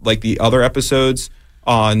all like the other episodes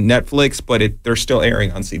on Netflix, but they're still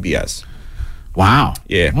airing on CBS. Wow.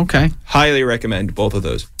 Yeah. Okay. Highly recommend both of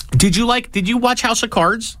those. Did you watch House of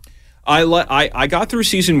Cards? I got through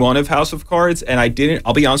season 1 of House of Cards, and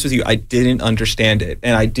I'll be honest with you, I didn't understand it,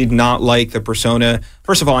 and I did not like the persona.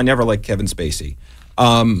 First of all, I never liked Kevin Spacey.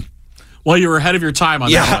 Well, you were ahead of your time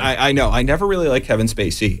on that one. I know. I never really liked Kevin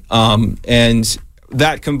Spacey. And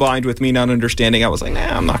that combined with me not understanding, I was like,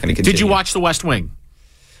 I'm not going to continue. Did you watch The West Wing?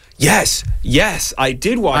 Yes, I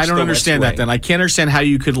did watch. I don't understand that. Then I can't understand how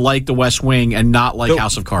you could like The West Wing and not like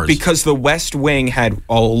House of Cards. Because The West Wing had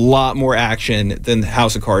a lot more action than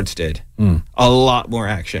House of Cards did. A lot more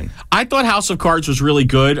action. I thought House of Cards was really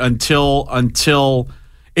good until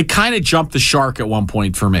it kind of jumped the shark at one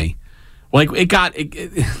point for me. Like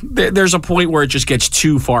there's a point where it just gets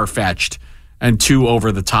too far-fetched and too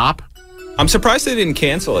over the top. I'm surprised they didn't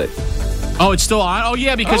cancel it. Oh, it's still on? Oh,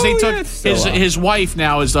 yeah, because they took his wife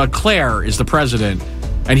now is Claire is the president,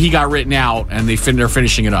 and he got written out, and they're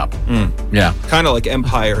finishing it up. Yeah. Kind of like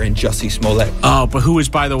Empire and Jussie Smollett. Oh, but who is,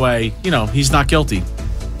 by the way, he's not guilty.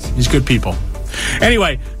 He's good people.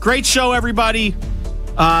 Anyway, great show, everybody.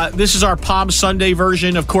 This is our Palm Sunday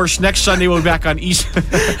version. Of course, next Sunday we'll be back on East.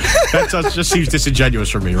 That just seems disingenuous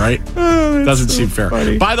for me, right? Doesn't seem fair.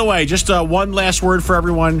 Funny. By the way, just one last word for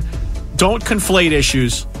everyone. Don't conflate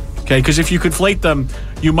issues, okay? Because if you conflate them,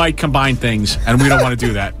 you might combine things, and we don't want to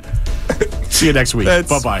do that. See you next week. That's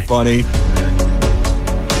Bye-bye. Funny.